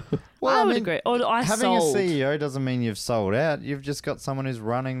out. Well, I would agree. Or I having sold. a CEO doesn't mean you've sold out. You've just got someone who's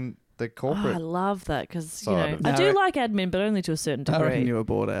running the corporate. I love that because side of I it. do like admin, but only to a certain I reckon degree. you were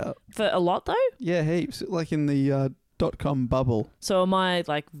bought out. For a lot though. Yeah, heaps. Like in the .com bubble. So am I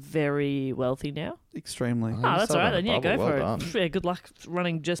like very wealthy now? Extremely. Oh, that's all right then. Yeah, go for Well it. Yeah, good luck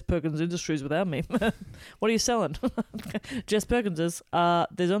running Jess Perkins Industries without me. What are you selling? Jess Perkins's.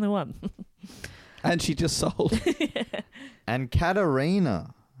 There's only one. And she just sold. And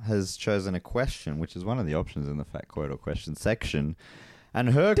Katerina has chosen a question, which is one of the options in the Fact Quote or Question section.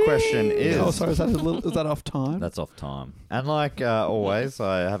 And her question is... Oh, sorry, is that off time? That's off time. And like always,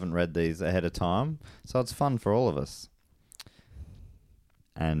 I haven't read these ahead of time, so it's fun for all of us.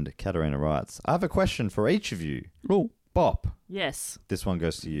 And Katerina writes, I have a question for each of you. Oh. Bop. Yes. This one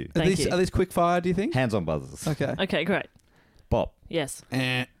goes to you. Are these quick fire, do you think? Hands on buzzers. Okay. Okay, great. Bop. Yes.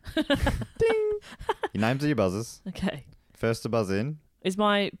 Eh. Ding. Your names are your buzzers. Okay. First to buzz in. Is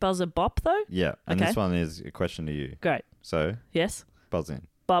my buzzer Bop though? Yeah. And Okay. this one is a question to you. Great. So, Yes. buzz in.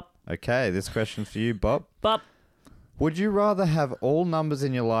 Bop. Okay, this question's for you, Bop. Bop. Would you rather have all numbers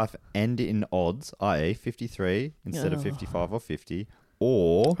in your life end in odds, i.e. 53 instead of 55 or 50,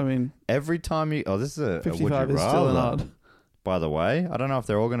 or I mean, every time you... Oh, this is a would you 55 is still an rather. odd. By the way, I don't know if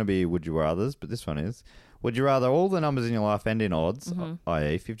they're all going to be would you rathers, but this one is. Would you rather all the numbers in your life end in odds,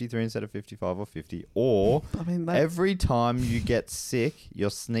 i.e. 53 instead of 55 or 50, or I mean, every time you get sick, your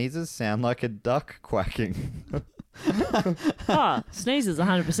sneezes sound like a duck quacking? Sneezes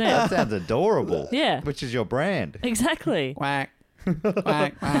 100%. That sounds adorable. Yeah. Which is your brand. Exactly. Quack.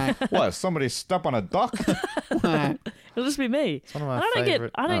 Quack, quack, What, somebody step on a duck? quack. It'll just be me. One of my I don't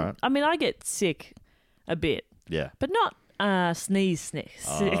favourite- get. I don't. Alright. I mean, I get sick a bit, Yeah. but not sneeze sick.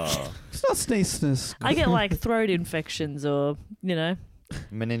 Oh. It's not sneeze. I get like throat infections or gout.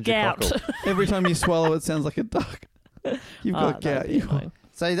 Meningococcal. Every time you swallow, it sounds like a duck. You've got gout. that'd be annoying.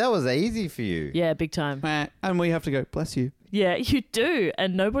 So that was easy for you. Yeah, big time. Quack. And we have to go, bless you. Yeah, you do,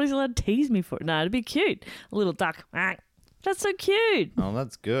 and nobody's allowed to tease me for it. No, it'd be cute. A little duck. That's so cute. Oh,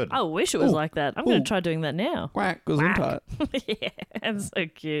 that's good. I wish it was Ooh. like that. I'm going Ooh. to try doing that now. Quack goes Quack. tight. Yeah, it's so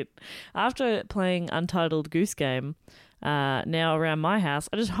cute. After playing Untitled Goose Game, now around my house,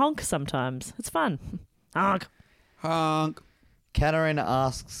 I just honk sometimes. It's fun. Honk. Honk. Katerina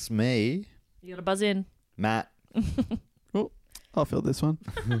asks me, You got to buzz in. Matt, I'll fill this one.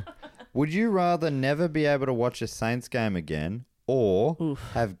 would you rather never be able to watch a Saints game again or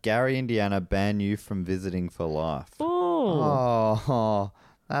have Gary, Indiana ban you from visiting for life? Oh. Oh,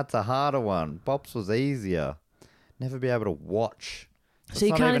 that's a harder one. Bops was easier. Never be able to watch So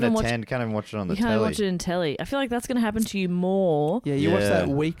you not can't even even watch. attend. Can't even watch it on the You can't telly. watch it in telly. I feel like that's going to happen to you more. Yeah, you watch Yeah. that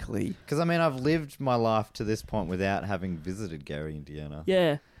weekly. Because I mean, I've lived my life to this point without having visited Gary, Indiana.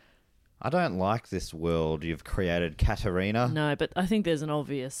 Yeah. I don't like this world you've created, Katerina. No, but I think there's an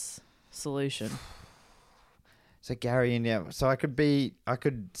obvious solution. So Gary, Indiana. So I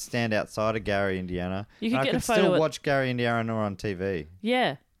could stand outside of Gary, Indiana. You could and get I a could photo still at- watch Gary, Indiana on TV. Yeah,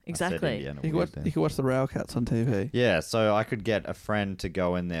 I said exactly. Indiana You weird could then. watch the Railcats on TV. Yeah, so I could get a friend to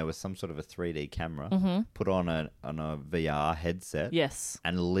go in there with some sort of a 3D camera, Mm-hmm. put on a VR headset, Yes.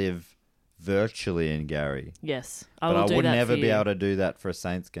 and live virtually in Gary. Yes. But will I do would that never for be you. able to do that for a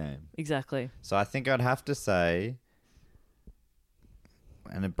Saints game. Exactly. So I think I'd have to say,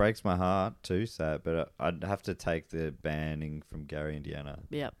 and it breaks my heart to say it, but I'd have to take the banning from Gary, Indiana.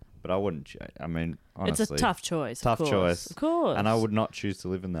 Yep. But I wouldn't. I mean, honestly, It's a tough choice. tough of course. choice. Of course. And I would not choose to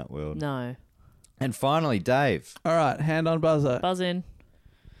live in that world. No. And finally, Dave, All right, hand on buzzer. Buzz in.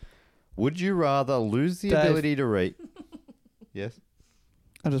 would you rather lose the Dave. ability to read? Yes.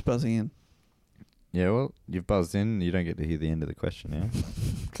 I'm just buzzing in. Yeah, well, you've buzzed in. You don't get to hear the end of the question now.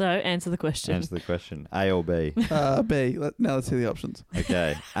 So answer the question. Answer the question. A or B? B. Now let's see the options.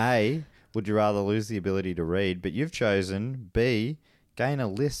 Okay. A, would you rather lose the ability to read, but you've chosen B, gain a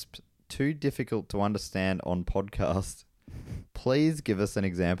lisp too difficult to understand on podcast. Please give us an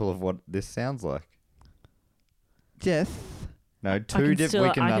example of what this sounds like. Death. No, I too can difficult. still, We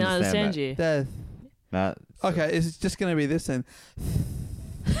can I can understand understand that. you. Death. No, Okay, it's just going to be this then.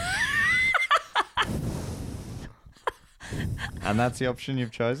 and that's the option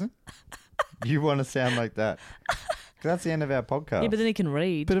you've chosen? You want to sound like that? 'Cause that's the end of our podcast. Yeah, but then he can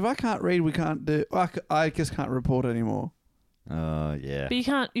read. But if I can't read, we can't do. I just can't report anymore. Oh, yeah. But you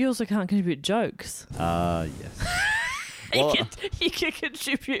can't. You also can't contribute jokes. Yes. Well, You can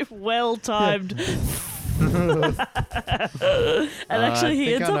contribute well-timed. And actually, he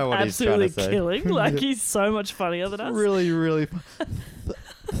think ends I know up what he's trying to absolutely say. killing. Like he's so much funnier than us. Really, really.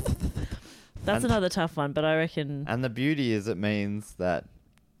 That's another tough one, but I reckon. and the beauty is it means that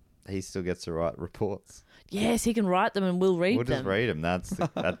he still gets to write reports. Yes, he can write them, and we'll read We'll them. just read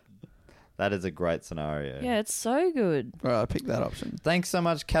them. That is a great scenario. Yeah, it's so good. All right, I picked that option. Thanks so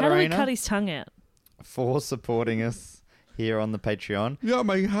much, How do we Katerina, cut his tongue out? for supporting us here on the Patreon. You got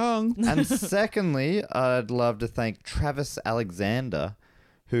me hung. And secondly, I'd love to thank Travis Alexander,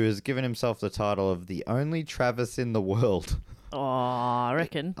 who has given himself the title of the only Travis in the world. Oh, I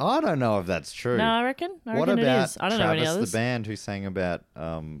reckon. I don't know if that's true. No, I reckon. I What reckon it about is. I don't Travis know any others. the band who sang about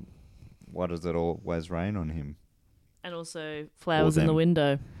What Does It Always Rain on Him? And also Flowers in the them.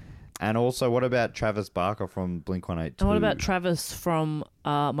 Window. And also, what about Travis Barker from Blink-182? And what about Travis from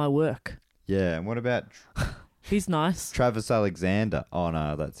my work? Yeah, and what about He's nice. Travis Alexander? Oh,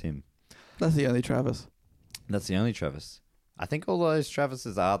 no, that's him. That's the only Travis. That's the only Travis. I think all those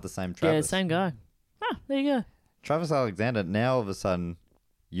Travises are the same Travis. Yeah, same guy. Ah, there you go. Travis Alexander, now all of a sudden,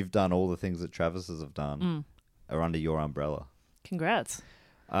 you've done all the things that Travises have done are under your umbrella. Congrats.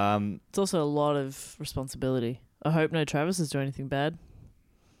 Um, It's also a lot of responsibility. I hope no Travises do anything bad.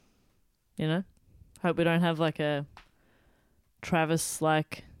 You know? Hope we don't have like a Travis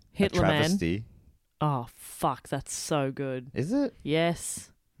like Hitler a man. travesty. Oh, fuck. That's so good. Is it? Yes.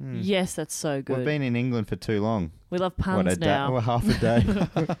 Yes, that's so good. We've been in England for too long. We love What, puns a day? now. Well, half a day.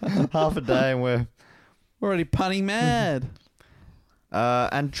 Half a day and we're... We're already punning mad.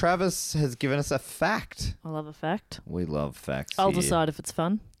 and Travis has given us a fact. I love a fact. We love facts I'll here. decide if it's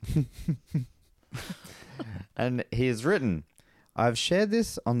fun. And he has written, I've shared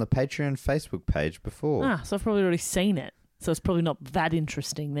this on the Patreon Facebook page before. Ah, so I've probably already seen it. So it's probably not that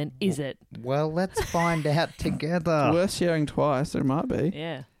interesting then, is it? Well, let's find out together. Worth sharing twice. There might be.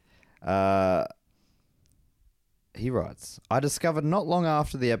 Yeah. He writes, I discovered not long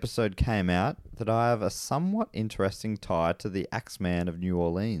after the episode came out that I have a somewhat interesting tie to the Axeman of New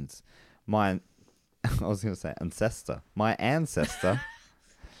Orleans. I was going to say ancestor. My ancestor,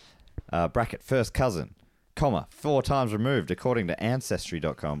 bracket first cousin, comma, 4 times removed according to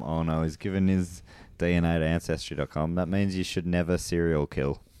Ancestry.com. Oh no, he's given his DNA to Ancestry.com. That means you should never serial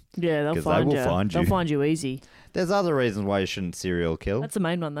kill. Yeah, they'll 'Cause find they you. will find They'll you. find you easy. There's other reasons why you shouldn't serial kill. That's the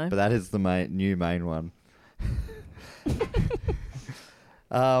main one though. But that is the new main one.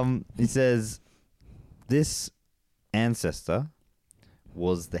 He says, this ancestor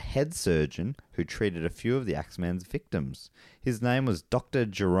was the head surgeon who treated a few of the Axeman's victims. His name was Dr.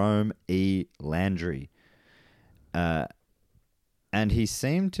 Jerome E. Landry. And he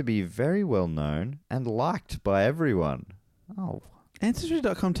seemed to be very well known and liked by everyone. Oh,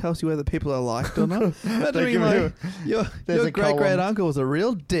 Ancestry.com tells you whether people are liked or not. That They mean give like you- your a great great column. uncle was a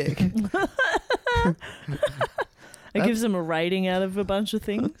real dick. It gives him a rating out of a bunch of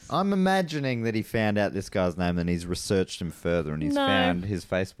things. I'm imagining that he found out this guy's name and he's researched him further and he's found his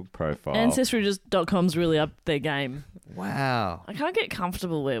Facebook profile. Ancestry.com's really up their game. Wow. I can't get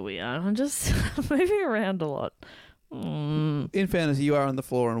comfortable where we are. I'm just moving around a lot. In fairness, you are on the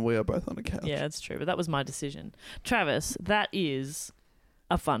floor and we are both on a couch. Yeah, it's true, but that was my decision. Travis, that is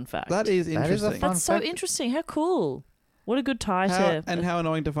a fun fact. That is interesting. That's so interesting. How cool. What a good tie to... And how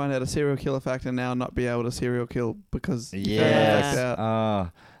annoying to find out a serial killer fact and now not be able to serial kill because you Yeah. found that fact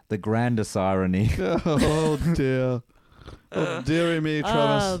out. The grandest irony. Oh, dear. Oh, dearie me,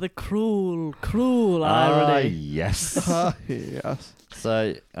 Travis. the cruel irony. Yes. Yes.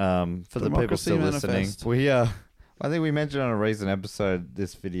 So, for the people Democracy still Manifest. listening, I think we mentioned on a recent episode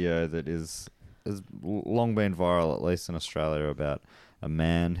this video that has long been viral, at least in Australia, about a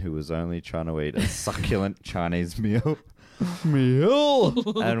man who was only trying to eat a succulent Chinese meal.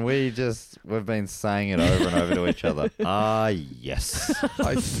 And we've been saying it over and over to each other. Yes.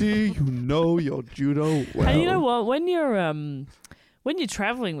 I see you know your judo well. And you know what? When you're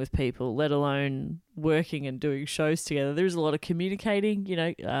traveling with people, let alone working and doing shows together, there's a lot of communicating. You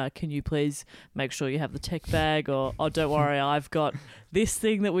know, can you please make sure you have the tech bag? Or, oh, don't worry, I've got this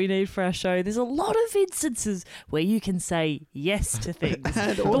thing that we need for our show. There's a lot of instances where you can say yes to things.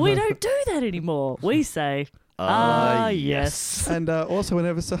 But we don't do that anymore. We say... yes. And also,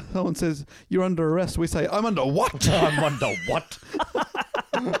 whenever someone says you're under arrest, we say, I'm under what? I'm under what?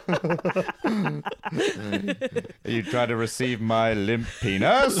 You try to receive my limp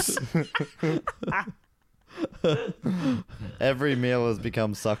penis? Every meal has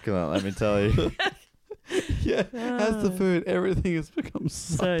become succulent, let me tell you. Yeah, as the food, everything has become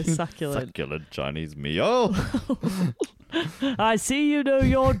so succulent. Succulent Chinese meal. I see you know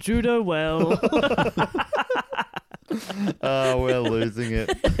your judo well. We're losing it.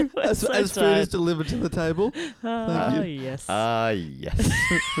 As food is delivered to the table. Yes. Yes.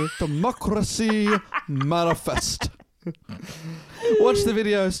 Democracy Manifest. Watch the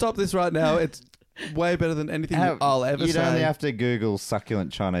video. Stop this right now. It's way better than anything I'll ever say. You'd only have to Google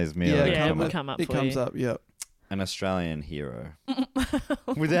succulent Chinese meal. Yeah, it will come up It for comes you. up, yeah. An Australian hero.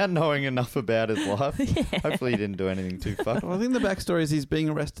 Without knowing enough about his life. Yeah. Hopefully he didn't do anything too fucked. Well, I think the backstory is he's being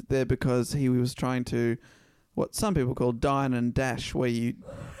arrested there because he was trying to, what some people call dine and dash, where you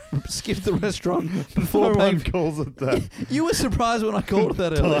skip the restaurant before No paying. one calls it that. You were surprised when I called it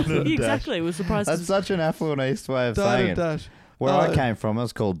that earlier. Dine and dash. Exactly. We're surprised. That's such an affluent East way of Dine saying and it. dash. Where I came from, it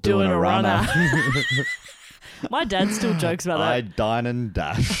was called doing a runner. My dad still jokes about that. I dine and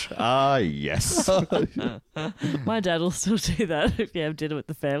dash. Yes. My dad will still do that if you have dinner with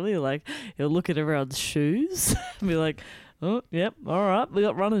the family. Like, he'll look at everyone's shoes and be like, oh, yep, all right, we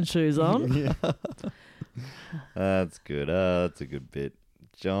got running shoes on. That's good. That's a good bit.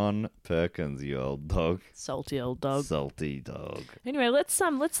 John Perkins, you old dog. Salty old dog. Salty dog. Anyway, let's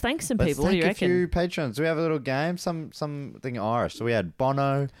thank some Let's people. What do you thank a reckon? few patrons. We have a little game, something Irish. So we had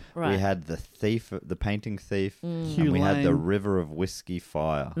Bono, Right. we had the thief, the painting thief, Hugh and we had the Lane. River of Whiskey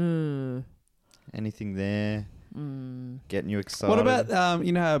Fire. Mm. Anything there? Getting you excited? What about,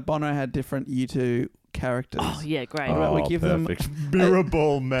 you know how Bono had different U2 characters? Oh, yeah, great. What about we give perfect.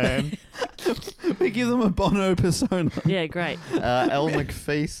 Mirrorball man. We give them a Bono persona. Yeah, great. El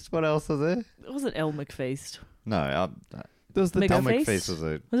McFeast. What else is there? Was it El McFeast? No, Does the El McFeast? McFeast was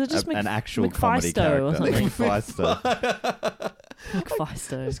Was it just an actual comedy McFeisto or character. something? McFeisto.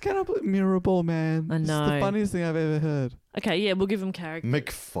 McFeisto. Just cannot believe Mirrorball Man. I It's know. the funniest thing I've ever heard. Okay, yeah, we'll give him character.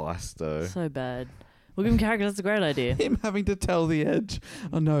 McFeisto. So bad. We'll give him character. That's a great idea. Him having to tell the Edge,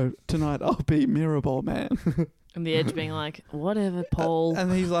 oh no, tonight I'll be Mirrorball Man. And the Edge being like, whatever, Paul.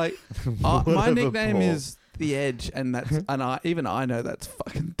 And he's like, my Whatever, nickname Paul. is the Edge, and that's and I know that's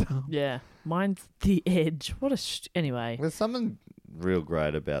fucking dumb. Yeah, mine's the Edge. What a anyway. There's something real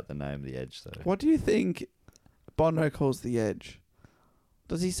great about the name The Edge, though. What do you think Bono calls the Edge?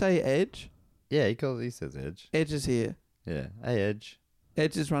 Does he say Edge? Yeah, he says Edge. Edge is here. Yeah. Hey, Edge.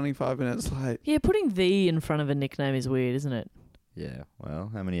 Edge is running 5 minutes late. Yeah, putting the in front of a nickname is weird, isn't it? Yeah.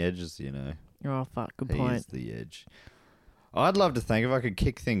 Well, how many edges do you know? Oh fuck, good He point. is the Edge. I'd love to think if I could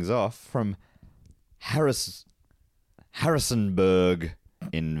kick things off from Harrisonburg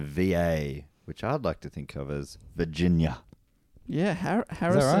in VA, which I'd like to think of as Virginia. Yeah,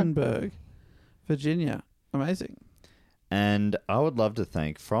 Harrisonburg, Virginia. Amazing. And I would love to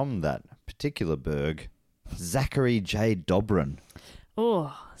thank from that particular burg, Zachary J. Dobrin.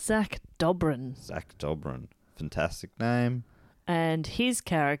 Oh, Zach Dobrin. Zach Dobrin. Fantastic name. And his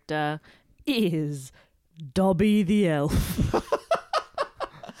character is Dobby the Elf.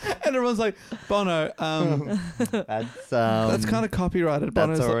 And everyone's like, Bono, that's kind of copyrighted.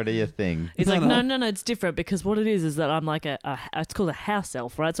 That's Bono's already a thing. He's like, no, it's different because what it is that I'm like it's called a house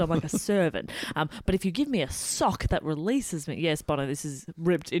elf, right? So I'm like a servant. But if you give me a sock that releases me, yes, Bono, this is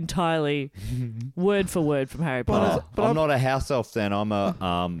ripped entirely word for word from Harry Potter. But I'm not a house elf then. I'm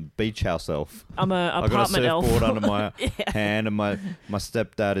a beach house elf. I'm a I've got a apartment elf. surfboard under my hand, and my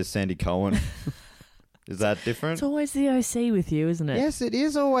stepdad is Sandy Cohen. Is that different? It's always the OC with you, isn't it? Yes, it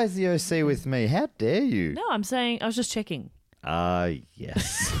is always the OC with me. How dare you? No, I'm saying I was just checking.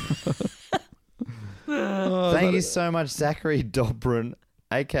 Yes. Thank you so much, Zachary Dobrin,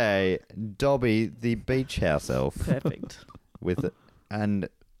 aka Dobby, the beach house elf. Perfect. With it, and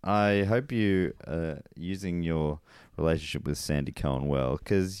I hope you using your relationship with Sandy Cohen well,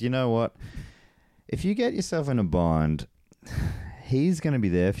 because you know what? If you get yourself in a bind, he's going to be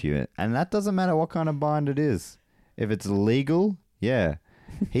there for you, and that doesn't matter what kind of bind it is. If it's legal, yeah,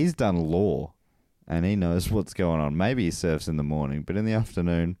 he's done law, and he knows what's going on. Maybe he surfs in the morning, but in the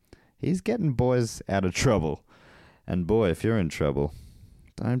afternoon, he's getting boys out of trouble. And boy, if you're in trouble,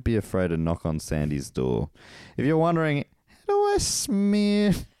 don't be afraid to knock on Sandy's door. If you're wondering, how do I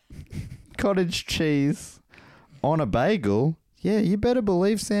smear cottage cheese on a bagel? Yeah, you better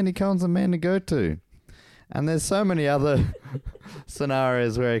believe Sandy Cohen's the man to go to. And there's so many other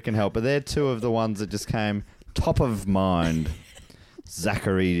scenarios where he can help, but they're two of the ones that just came top of mind.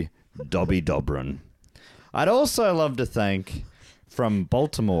 Zachary Dobby Dobrin. I'd also love to thank from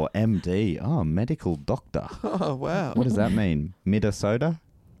Baltimore, MD. Oh, medical doctor. Oh, wow. What does that mean? Minnesota?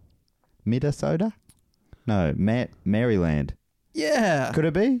 Minnesota? No, Maryland. Yeah. Could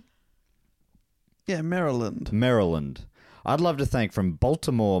it be? Yeah, Maryland. Maryland. I'd love to thank from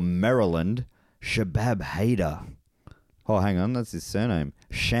Baltimore, Maryland, Shabab Haider. Oh, hang on, that's his surname.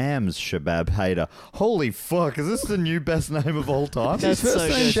 Shams Shabab Haider. Holy fuck, is this the new best name of all time? That's so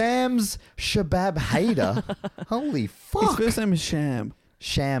good. Shams Shabab Haider. Holy fuck. His first name is Sham.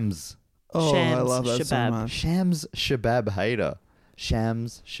 Shams. Oh, Shams I love that so Shabab. much. Shams Shabab Haider.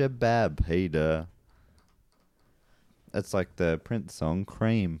 Shams Shabab Haider. That's like the Prince song,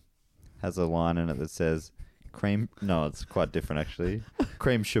 Cream. Has a line in it that says, Cream, no, it's quite different actually.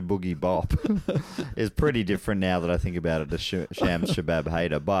 Cream Shaboogie Bop is pretty different now that I think about it to Shams Shabab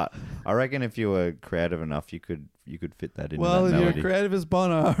Haider. But I reckon if you were creative enough, you could fit that into Well, that if melody. you're creative as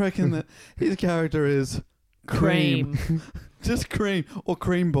Bono, I reckon that his character is Cream. Just Cream or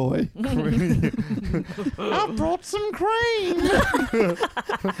Cream Boy. I brought some cream.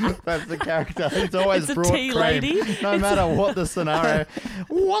 That's the character. He's always It's a brought tea cream, lady. no matter what the scenario.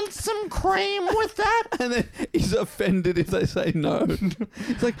 Want some cream with that? And then he's offended if they say no.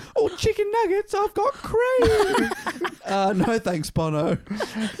 He's like, oh, chicken nuggets, I've got cream. No thanks, Bono. You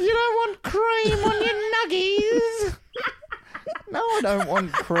don't want cream on your nuggies. No, I don't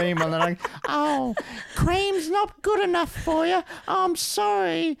want cream on the nuggies. Oh, cream's not good enough for you. Oh, I'm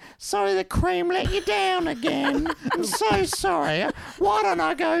sorry. Sorry the cream let you down again. I'm so sorry. Why don't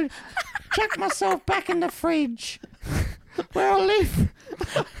I go chuck myself back in the fridge where I live?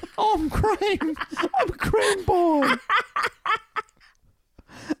 I'm cream. I'm a cream boy.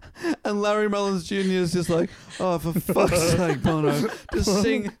 And Larry Mullins Jr. is just like, oh, for fuck's sake, Bono. Just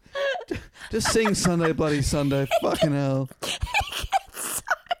sing Sunday Bloody Sunday. Fucking hell. He gets so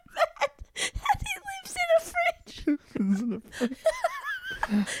mad that he lives in a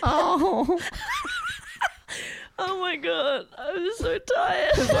fridge. Oh. Oh my god, I'm so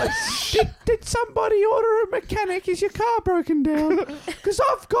tired. Did somebody order a mechanic? Is your car broken down? Because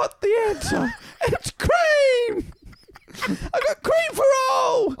I've got the answer. It's cream. I got cream for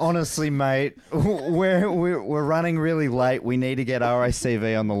all. Honestly, mate, we're running really late. We need to get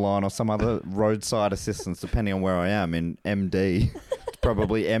RACV on the line or some other roadside assistance, depending on where I am in MD. It's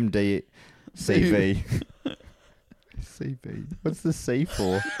probably MD CV. CV. What's the C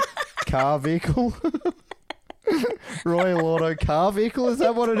for? Car vehicle? Royal Auto Car Vehicle? Is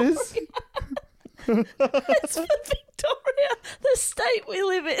that what it is? It's for Victoria, the state we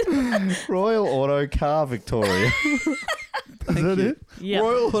live in. Royal Auto Car Victoria. Is that it? Yep.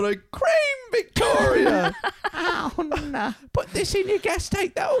 Royal Auto Cream Victoria. Oh, no. Put this in your gas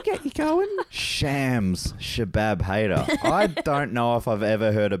tank. That'll get you going. Shams Shabab Haider. I don't know if I've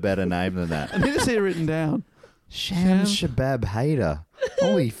ever heard a better name than that. I need to see it written down. Shams Shabab Haider.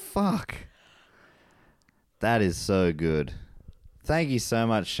 Holy fuck. That is so good. Thank you so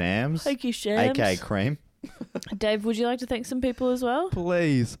much, Shams. Thank you, Shams. AK Cream. Dave, would you like to thank some people as well?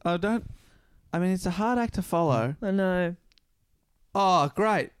 Please. I mean, it's a hard act to follow. I know. Oh,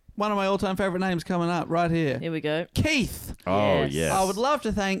 great. One of my all-time favourite names coming up right here. Here we go. Keith. Oh, Yes. yes. I would love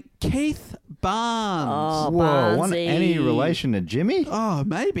to thank Keith Barnes. Oh, Whoa, Barnesy. any relation to Jimmy? Oh,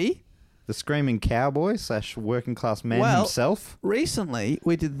 maybe. The screaming cowboy / working class man Well- himself? Recently,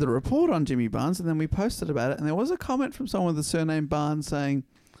 we did the report on Jimmy Barnes, and then we posted about it, and there was a comment from someone with the surname Barnes saying,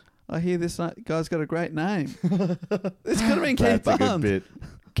 I hear this guy's got a great name. This could have been Keith That's a good Barnes. bit.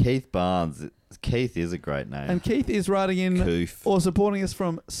 Keith Barnes. Keith is a great name. And Keith is writing in Koof. or supporting us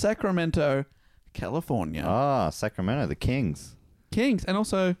from Sacramento, California. Ah, Sacramento, the Kings. Kings, and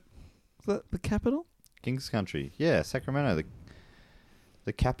also the capital? Kings country. Yeah, Sacramento,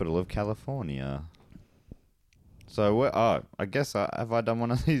 the capital of California. So, I guess, have I done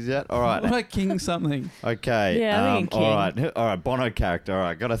one of these yet? All right. What about King something? Okay. Yeah, I'm thinking King. All right. Bono character. All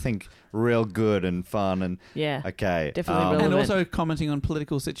right. Got to think real good and fun and. Yeah. Okay. Definitely And relevant. also commenting on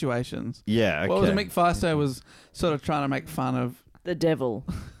political situations. Yeah. Okay. What was it? Mick Fisto was sort of trying to make fun of. The devil.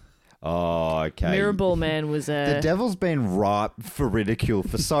 Oh, okay. Mirrorball Man was The devil's been ripe for ridicule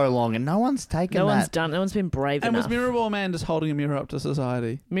for so long, and no one's taken no that. one's done. No one's been brave And enough. was Mirrorball Man just holding a mirror up to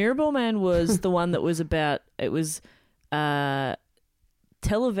society? Mirrorball Man was the one that was about. It was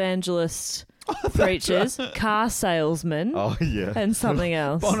televangelist preachers, car salesman, Oh yeah. and something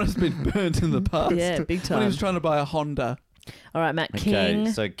else. Bono's been burnt in the past. Yeah, big When time. he was trying to buy a Honda. All right, Matt Okay,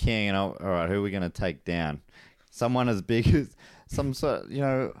 King. so King, and all right, who are we going to take down? Someone as big as some sort,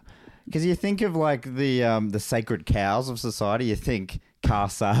 because you think of like the sacred cows of society. You think car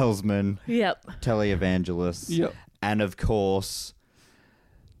salesman, Yep. televangelists, Yep. and of course,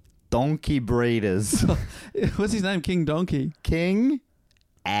 donkey breeders. What's his name? King Donkey. King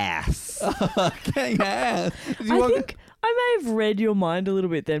ass. King Ass. I think I may have read your mind a little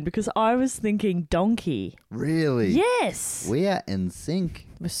bit then because I was thinking donkey. Really? Yes. We are in sync.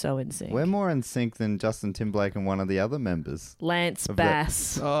 We're so in sync. We're more in sync than Justin Timberlake and one of the other members. Lance of that-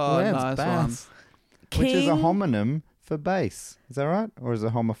 Bass. Oh, Lance nice Bass, King. which is a homonym for bass. Is that right? Or is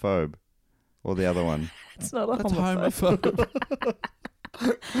it homophobe? Or the other one? It's not a one. That's homophobe.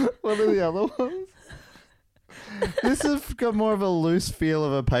 homophobe. What are the other ones? This has got more of a loose feel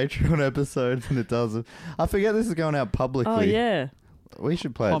of a Patreon episode than it does. I forget this is going out publicly. Oh, yeah. We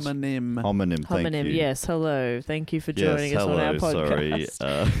should play it. Homonym. Homonym, thank Homonym. you. Yes. Hello. Thank you for Yes, joining us on our hello, podcast.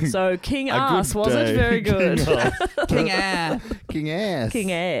 sorry. So King A good Ass wasn't day. very good. King Ass. King Ass. King Ass.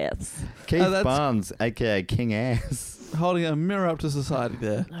 King Ass. Keith Oh, that's- Barnes, a.k.a. King Ass. Holding a mirror up to society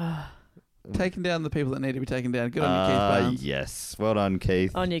there. Taking down the people that need to be taken down. Good on you, Keith Barnes. Yes. Well done,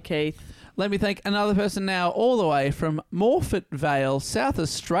 Keith. On you, Keith. Let me thank another person now, all the way from Morfett Vale, South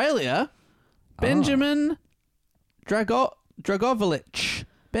Australia, Benjamin Dragovelich.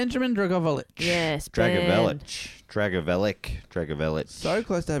 Benjamin Dragovelich. Yes. Ben. Dragovelich. So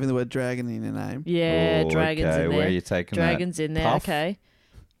close to having the word dragon in your name. Yeah. Oh, Dragons okay. in there. Where are you taking Dragons that? in there. Puff? Okay.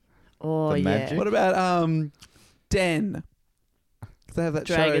 Oh, The yeah. magic? What about Den? They have that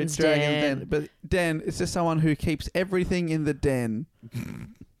Dragon's show, Dragon's Den. Den. But Den is just someone who keeps everything in the den.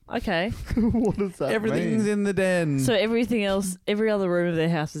 Okay. What does that Everything's mean? in the den. So everything else, every other room of their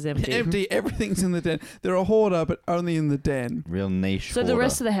house is empty. Empty. Everything's in the den. They're a hoarder, but only in the den. Real niche. So the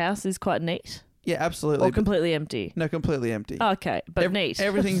rest of the house is quite neat Yeah, absolutely. or completely empty. No, completely empty. Okay, but neat.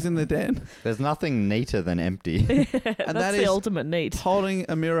 Everything's in the den. There's nothing neater than empty. That's that the is- ultimate neat. Holding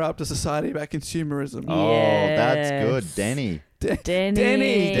a mirror up to society about consumerism. Oh, that's good. Yes. Denny. Denny. Denny. The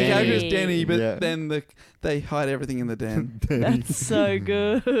Denny. character's Denny, but Yeah. then they hide everything in the den. That's so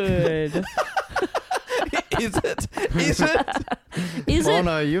good. Is it? Is it? Is Oh it?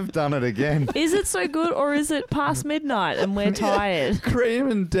 no, you've done it again. Is it so good, or is it past midnight and we're tired? Cream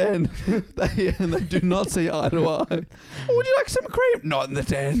and Den. They do not see eye to eye. Oh, would you like some cream? Not in the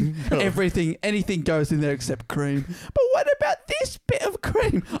den. Anything goes in there except cream. But what about this bit of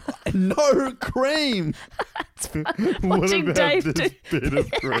cream? No cream. Watching about Dave this do- bit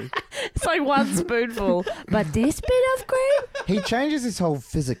of cream? It's like one spoonful, but this bit of cream. He changes his whole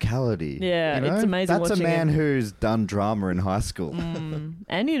physicality. Yeah, you know? it's amazing That's a watching man him. who's done drama in high school.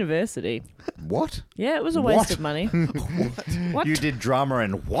 And university. What? Yeah, it was a What? waste of money. What? You did drama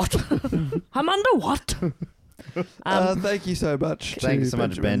in what? I'm under what? Thank you so much. Thank you to so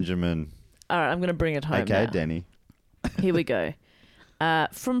much, Benjamin. All right, I'm going to bring it home Okay, now. Denny. Here we go.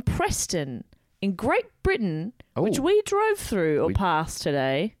 From Preston in Great Britain, which Oh. we drove through or past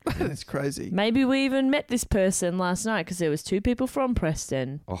today. That's crazy. Maybe we even met this person last night because there was two people from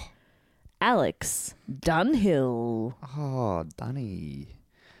Preston. Oh. Alex Dunhill. Oh, Dunny.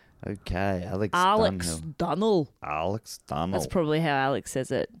 Okay, Alex Dunhill. Dunnell. Alex Dunnell. That's probably how Alex says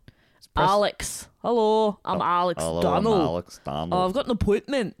it. Pres- Alex. Hello, I'm Alex Hello, Dunnell. I'm Alex Dunnell. Oh, I've got an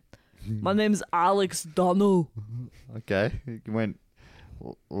appointment. My name's Alex Dunnell. Okay, you went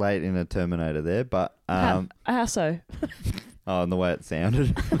late in a Terminator there, but How so? Oh, and the way it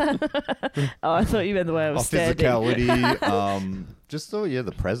sounded. Oh, I thought you meant the way I was standing. Physicality. Just thought,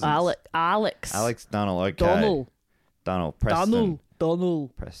 the presence. Alex. Alex Donald. Okay. Donald. Preston.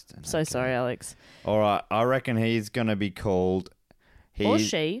 Donald. Preston. So sorry, Alex. All right. I reckon he's going to be called... Or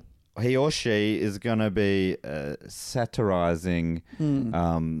she. He or she is going to be satirizing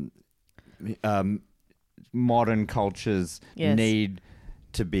modern culture's need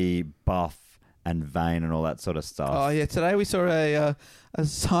to be buff and vain and all that sort of stuff. Oh, yeah. Today we saw a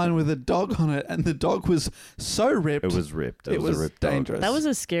sign with a dog on it, and the dog was so ripped. It was ripped. It was a ripped dangerous. dog. That was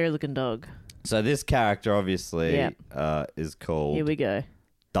a scary looking dog. So this character obviously is called Here we go.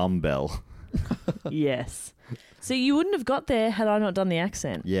 Dumbbell. Yes. So you wouldn't have got there had I not done the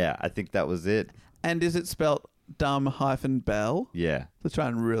accent. Yeah, I think that was it. And is it spelt dumb-bell? Yeah. Let's try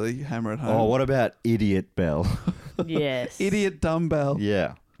and really hammer it home. Oh, what about Idiot Bell? Yes. Idiot Dumbbell.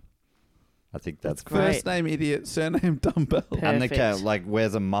 Yeah. I think that's great. First name Idiot, surname Dumbbell. Perfect. And the cat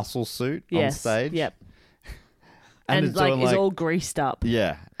wears a muscle suit on stage. Yep. And And it's like doing, is all greased up.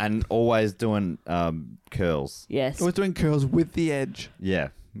 Yeah, and always doing curls. Yes. Always doing curls with the edge. Yeah.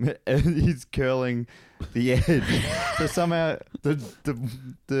 He's curling the edge. So somehow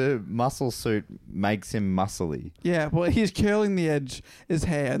the muscle suit makes him muscly. Yeah, well, he's curling the edge, his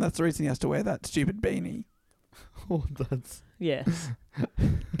hair, and that's the reason he has to wear that stupid beanie. Oh, that's... Yes.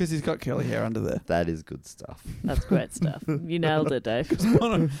 Because he's got curly hair under there. That is good stuff. That's great stuff. You nailed it, Dave.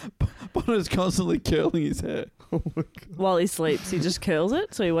 Bono's constantly curling his hair. While he sleeps, he just curls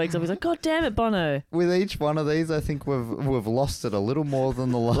it. So he wakes up, he's like, God damn it, Bono. With each one of these, I think we've lost it a little more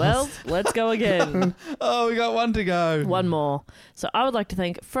than the last. Well, let's go again. Oh, we got one to go. One more. So I would like to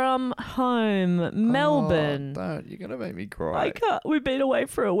thank From Home, Melbourne. Oh, don't. You're going to make me cry. I can't. We've been away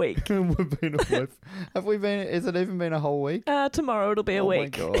for a week. We've been away. Have we been? Has it even been a whole week? Tomorrow it'll be a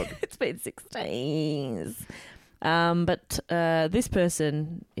week. Oh, my God. It's been 6 days. But this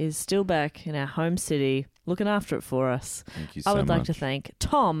person is still back in our home city looking after it for us. Thank you so I would like much. to thank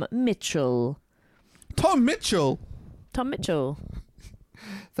Tom Mitchell. Tom Mitchell. Tom Mitchell.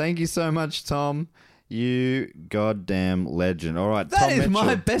 Thank you so much, Tom. You goddamn legend. All right, That Tom is Mitchell.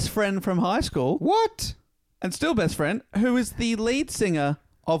 my best friend from high school. What? And still best friend, who is the lead singer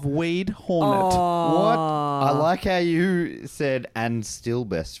of Weed Hornet. What? I like how you said, and still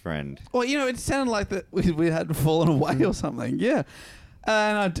best friend. Well, it sounded like that we had fallen away or something. Yeah.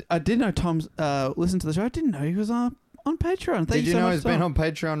 And I did know Tom's listened to the show. I didn't know he was on Patreon. Thank Did you so know much, he's Tom. been on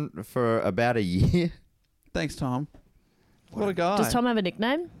Patreon for about a year? Thanks, Tom. What a guy. Does Tom have a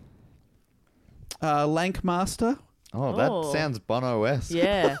nickname? Lankmaster. Oh, that sounds Bono-esque.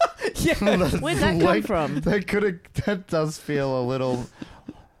 Yeah. Yeah. Where'd that come from? That does feel a little...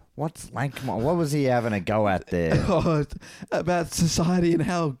 What's Lankmar? What was he having a go at there? Oh, about society and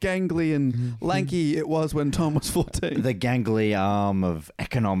how gangly and lanky it was when Tom was 14. The gangly arm of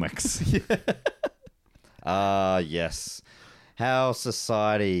economics. Yes. How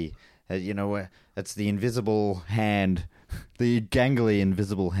society, it's the invisible hand, the gangly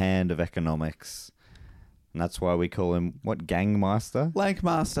invisible hand of economics. And that's why we call him, what, Gangmaster?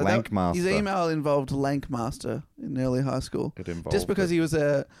 Lankmaster. Lankmaster. His email involved Lankmaster in early high school. It involved Just because he was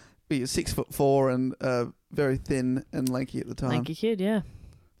 6'4" and very thin and lanky at the time. Lanky kid, yeah.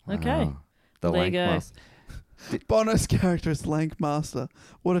 Okay. Wow. The There you go. Lankmaster. Bono's character is Lankmaster.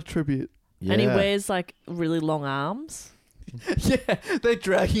 What a tribute. Yeah. And he wears like really long arms. Yeah, they're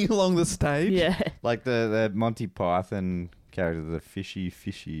dragging along the stage. Yeah. Like the Monty Python character, the fishy,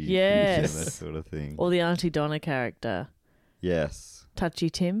 Yes. that sort of thing. Or the Auntie Donna character. Yes. Touchy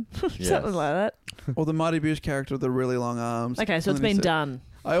Tim. Yes. Something like that. Or the Mighty Boosh character with the really long arms. Okay, so it's And then he been said, done.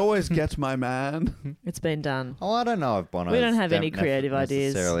 I always get my man. It's been done. Oh, I don't know if Bono. We don't have any creative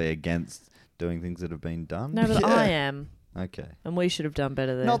ideas. necessarily against doing things that have been done. No, but Yeah. I am. Okay. And we should have done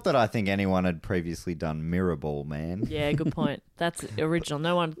better there. Not that I think anyone had previously done Mirrorball, man. Yeah, good point. That's original.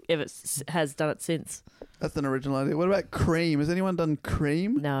 No one ever has done it since. That's an original idea. What about Cream? Has anyone done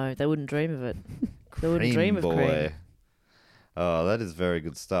Cream? No, they wouldn't dream of it. They wouldn't dream of Boy. cream. Oh, that is very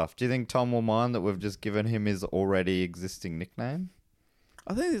good stuff. Do you think Tom will mind that we've just given him his already existing nickname?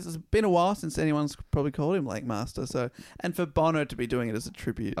 I think it's been a while since anyone's probably called him Lankmaster. So, and for Bono to be doing it as a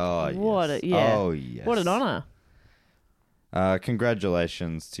tribute. Oh, yes. What yeah. Oh, yes. What an honour.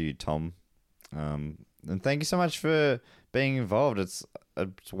 Congratulations to you, Tom. And thank you so much for being involved. It's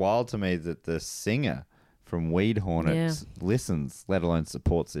wild to me that the singer from Weed Hornet listens, let alone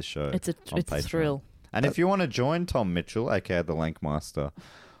supports this show. It's a Patreon. thrill. And if you want to join Tom Mitchell, aka the Lankmaster,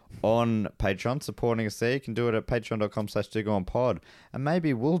 on Patreon, supporting us there, you can do it at patreon.com/DoGoOnPod. And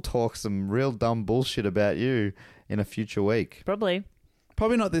maybe we'll talk some real dumb bullshit about you in a future week. Probably.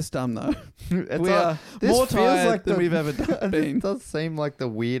 Probably not this dumb, though. It's We are this more feels tired than the- we've ever been. It does seem like the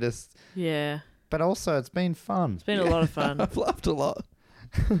weirdest, Yeah. but also it's been fun. It's been a lot of fun. I've laughed a lot.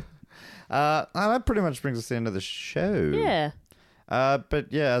 And that pretty much brings us to the end of the show. Yeah. But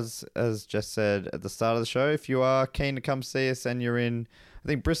yeah, as Jess said at the start of the show, if you are keen to come see us and you're in, I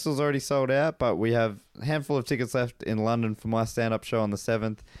think Bristol's already sold out, but we have a handful of tickets left in London for my stand-up show on the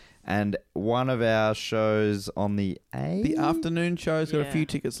 7th, and one of our shows on the 8th. The afternoon show's got a Yeah. few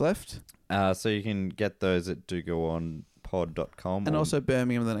tickets left. So you can get those at dogoonpod.com. And also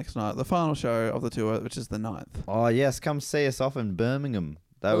Birmingham the next night. The final show of the tour, which is the 9th. Oh, yes, come see us off in Birmingham.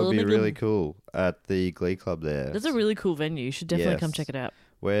 That would be Birmingham. really cool at the Glee Club there. That's a really cool venue. You should definitely come Yes. check it out.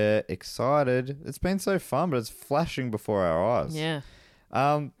 We're excited. It's been so fun, but it's flashing before our eyes. Yeah.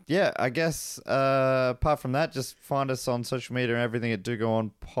 Yeah, I guess apart from that, just find us on social media and everything at Do Go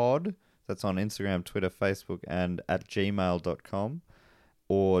On Pod. That's on Instagram, Twitter, Facebook, and at gmail.com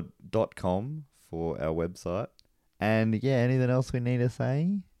or .com for our website. And yeah, anything else we need to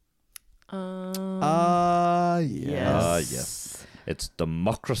say? Yes. Yes. It's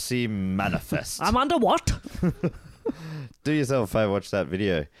Democracy Manifest. I'm under what? Do yourself a favor, watch that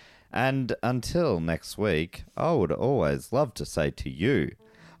video. And until next week, I would always love to say to you,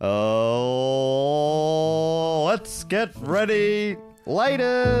 let's get ready.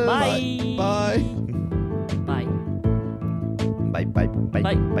 Later. Bye. Bye. Bye. Bye. Bye. Bye.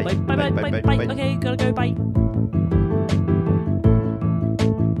 Bye. Bye. Bye. Bye. Okay, gotta go. Bye.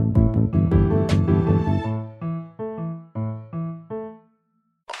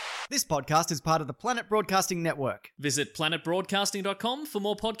 This podcast is part of the Planet Broadcasting Network. Visit planetbroadcasting.com for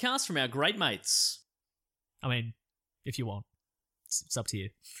more podcasts from our great mates. I mean, if you want. It's up to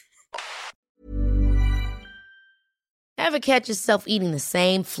you. Ever catch yourself eating the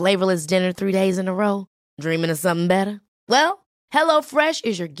same flavorless dinner 3 days in a row? Dreaming of something better? Well, HelloFresh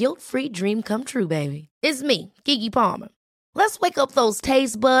is your guilt-free dream come true, baby. It's me, Keke Palmer. Let's wake up those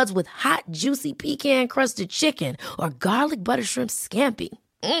taste buds with hot, juicy pecan-crusted chicken or garlic butter shrimp scampi.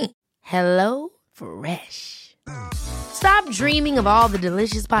 Hello Fresh. Stop dreaming of all the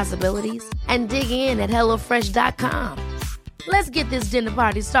delicious possibilities and dig in at HelloFresh.com. Let's get this dinner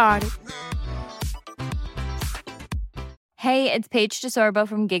party started. Hey, it's Paige DeSorbo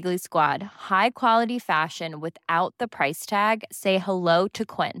from Giggly Squad. High quality fashion without the price tag. Say hello to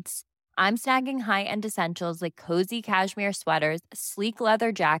Quince. I'm snagging high-end essentials like cozy cashmere sweaters, sleek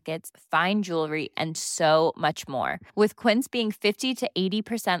leather jackets, fine jewelry, and so much more. With Quince being 50 to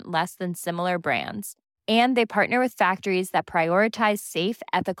 80% less than similar brands. And they partner with factories that prioritize safe,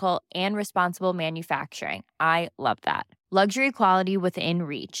 ethical, and responsible manufacturing. I love that. Luxury quality within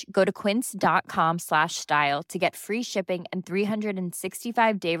reach. Go to quince.com/style to get free shipping and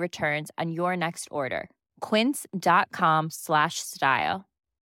 365-day returns on your next order. Quince.com/style.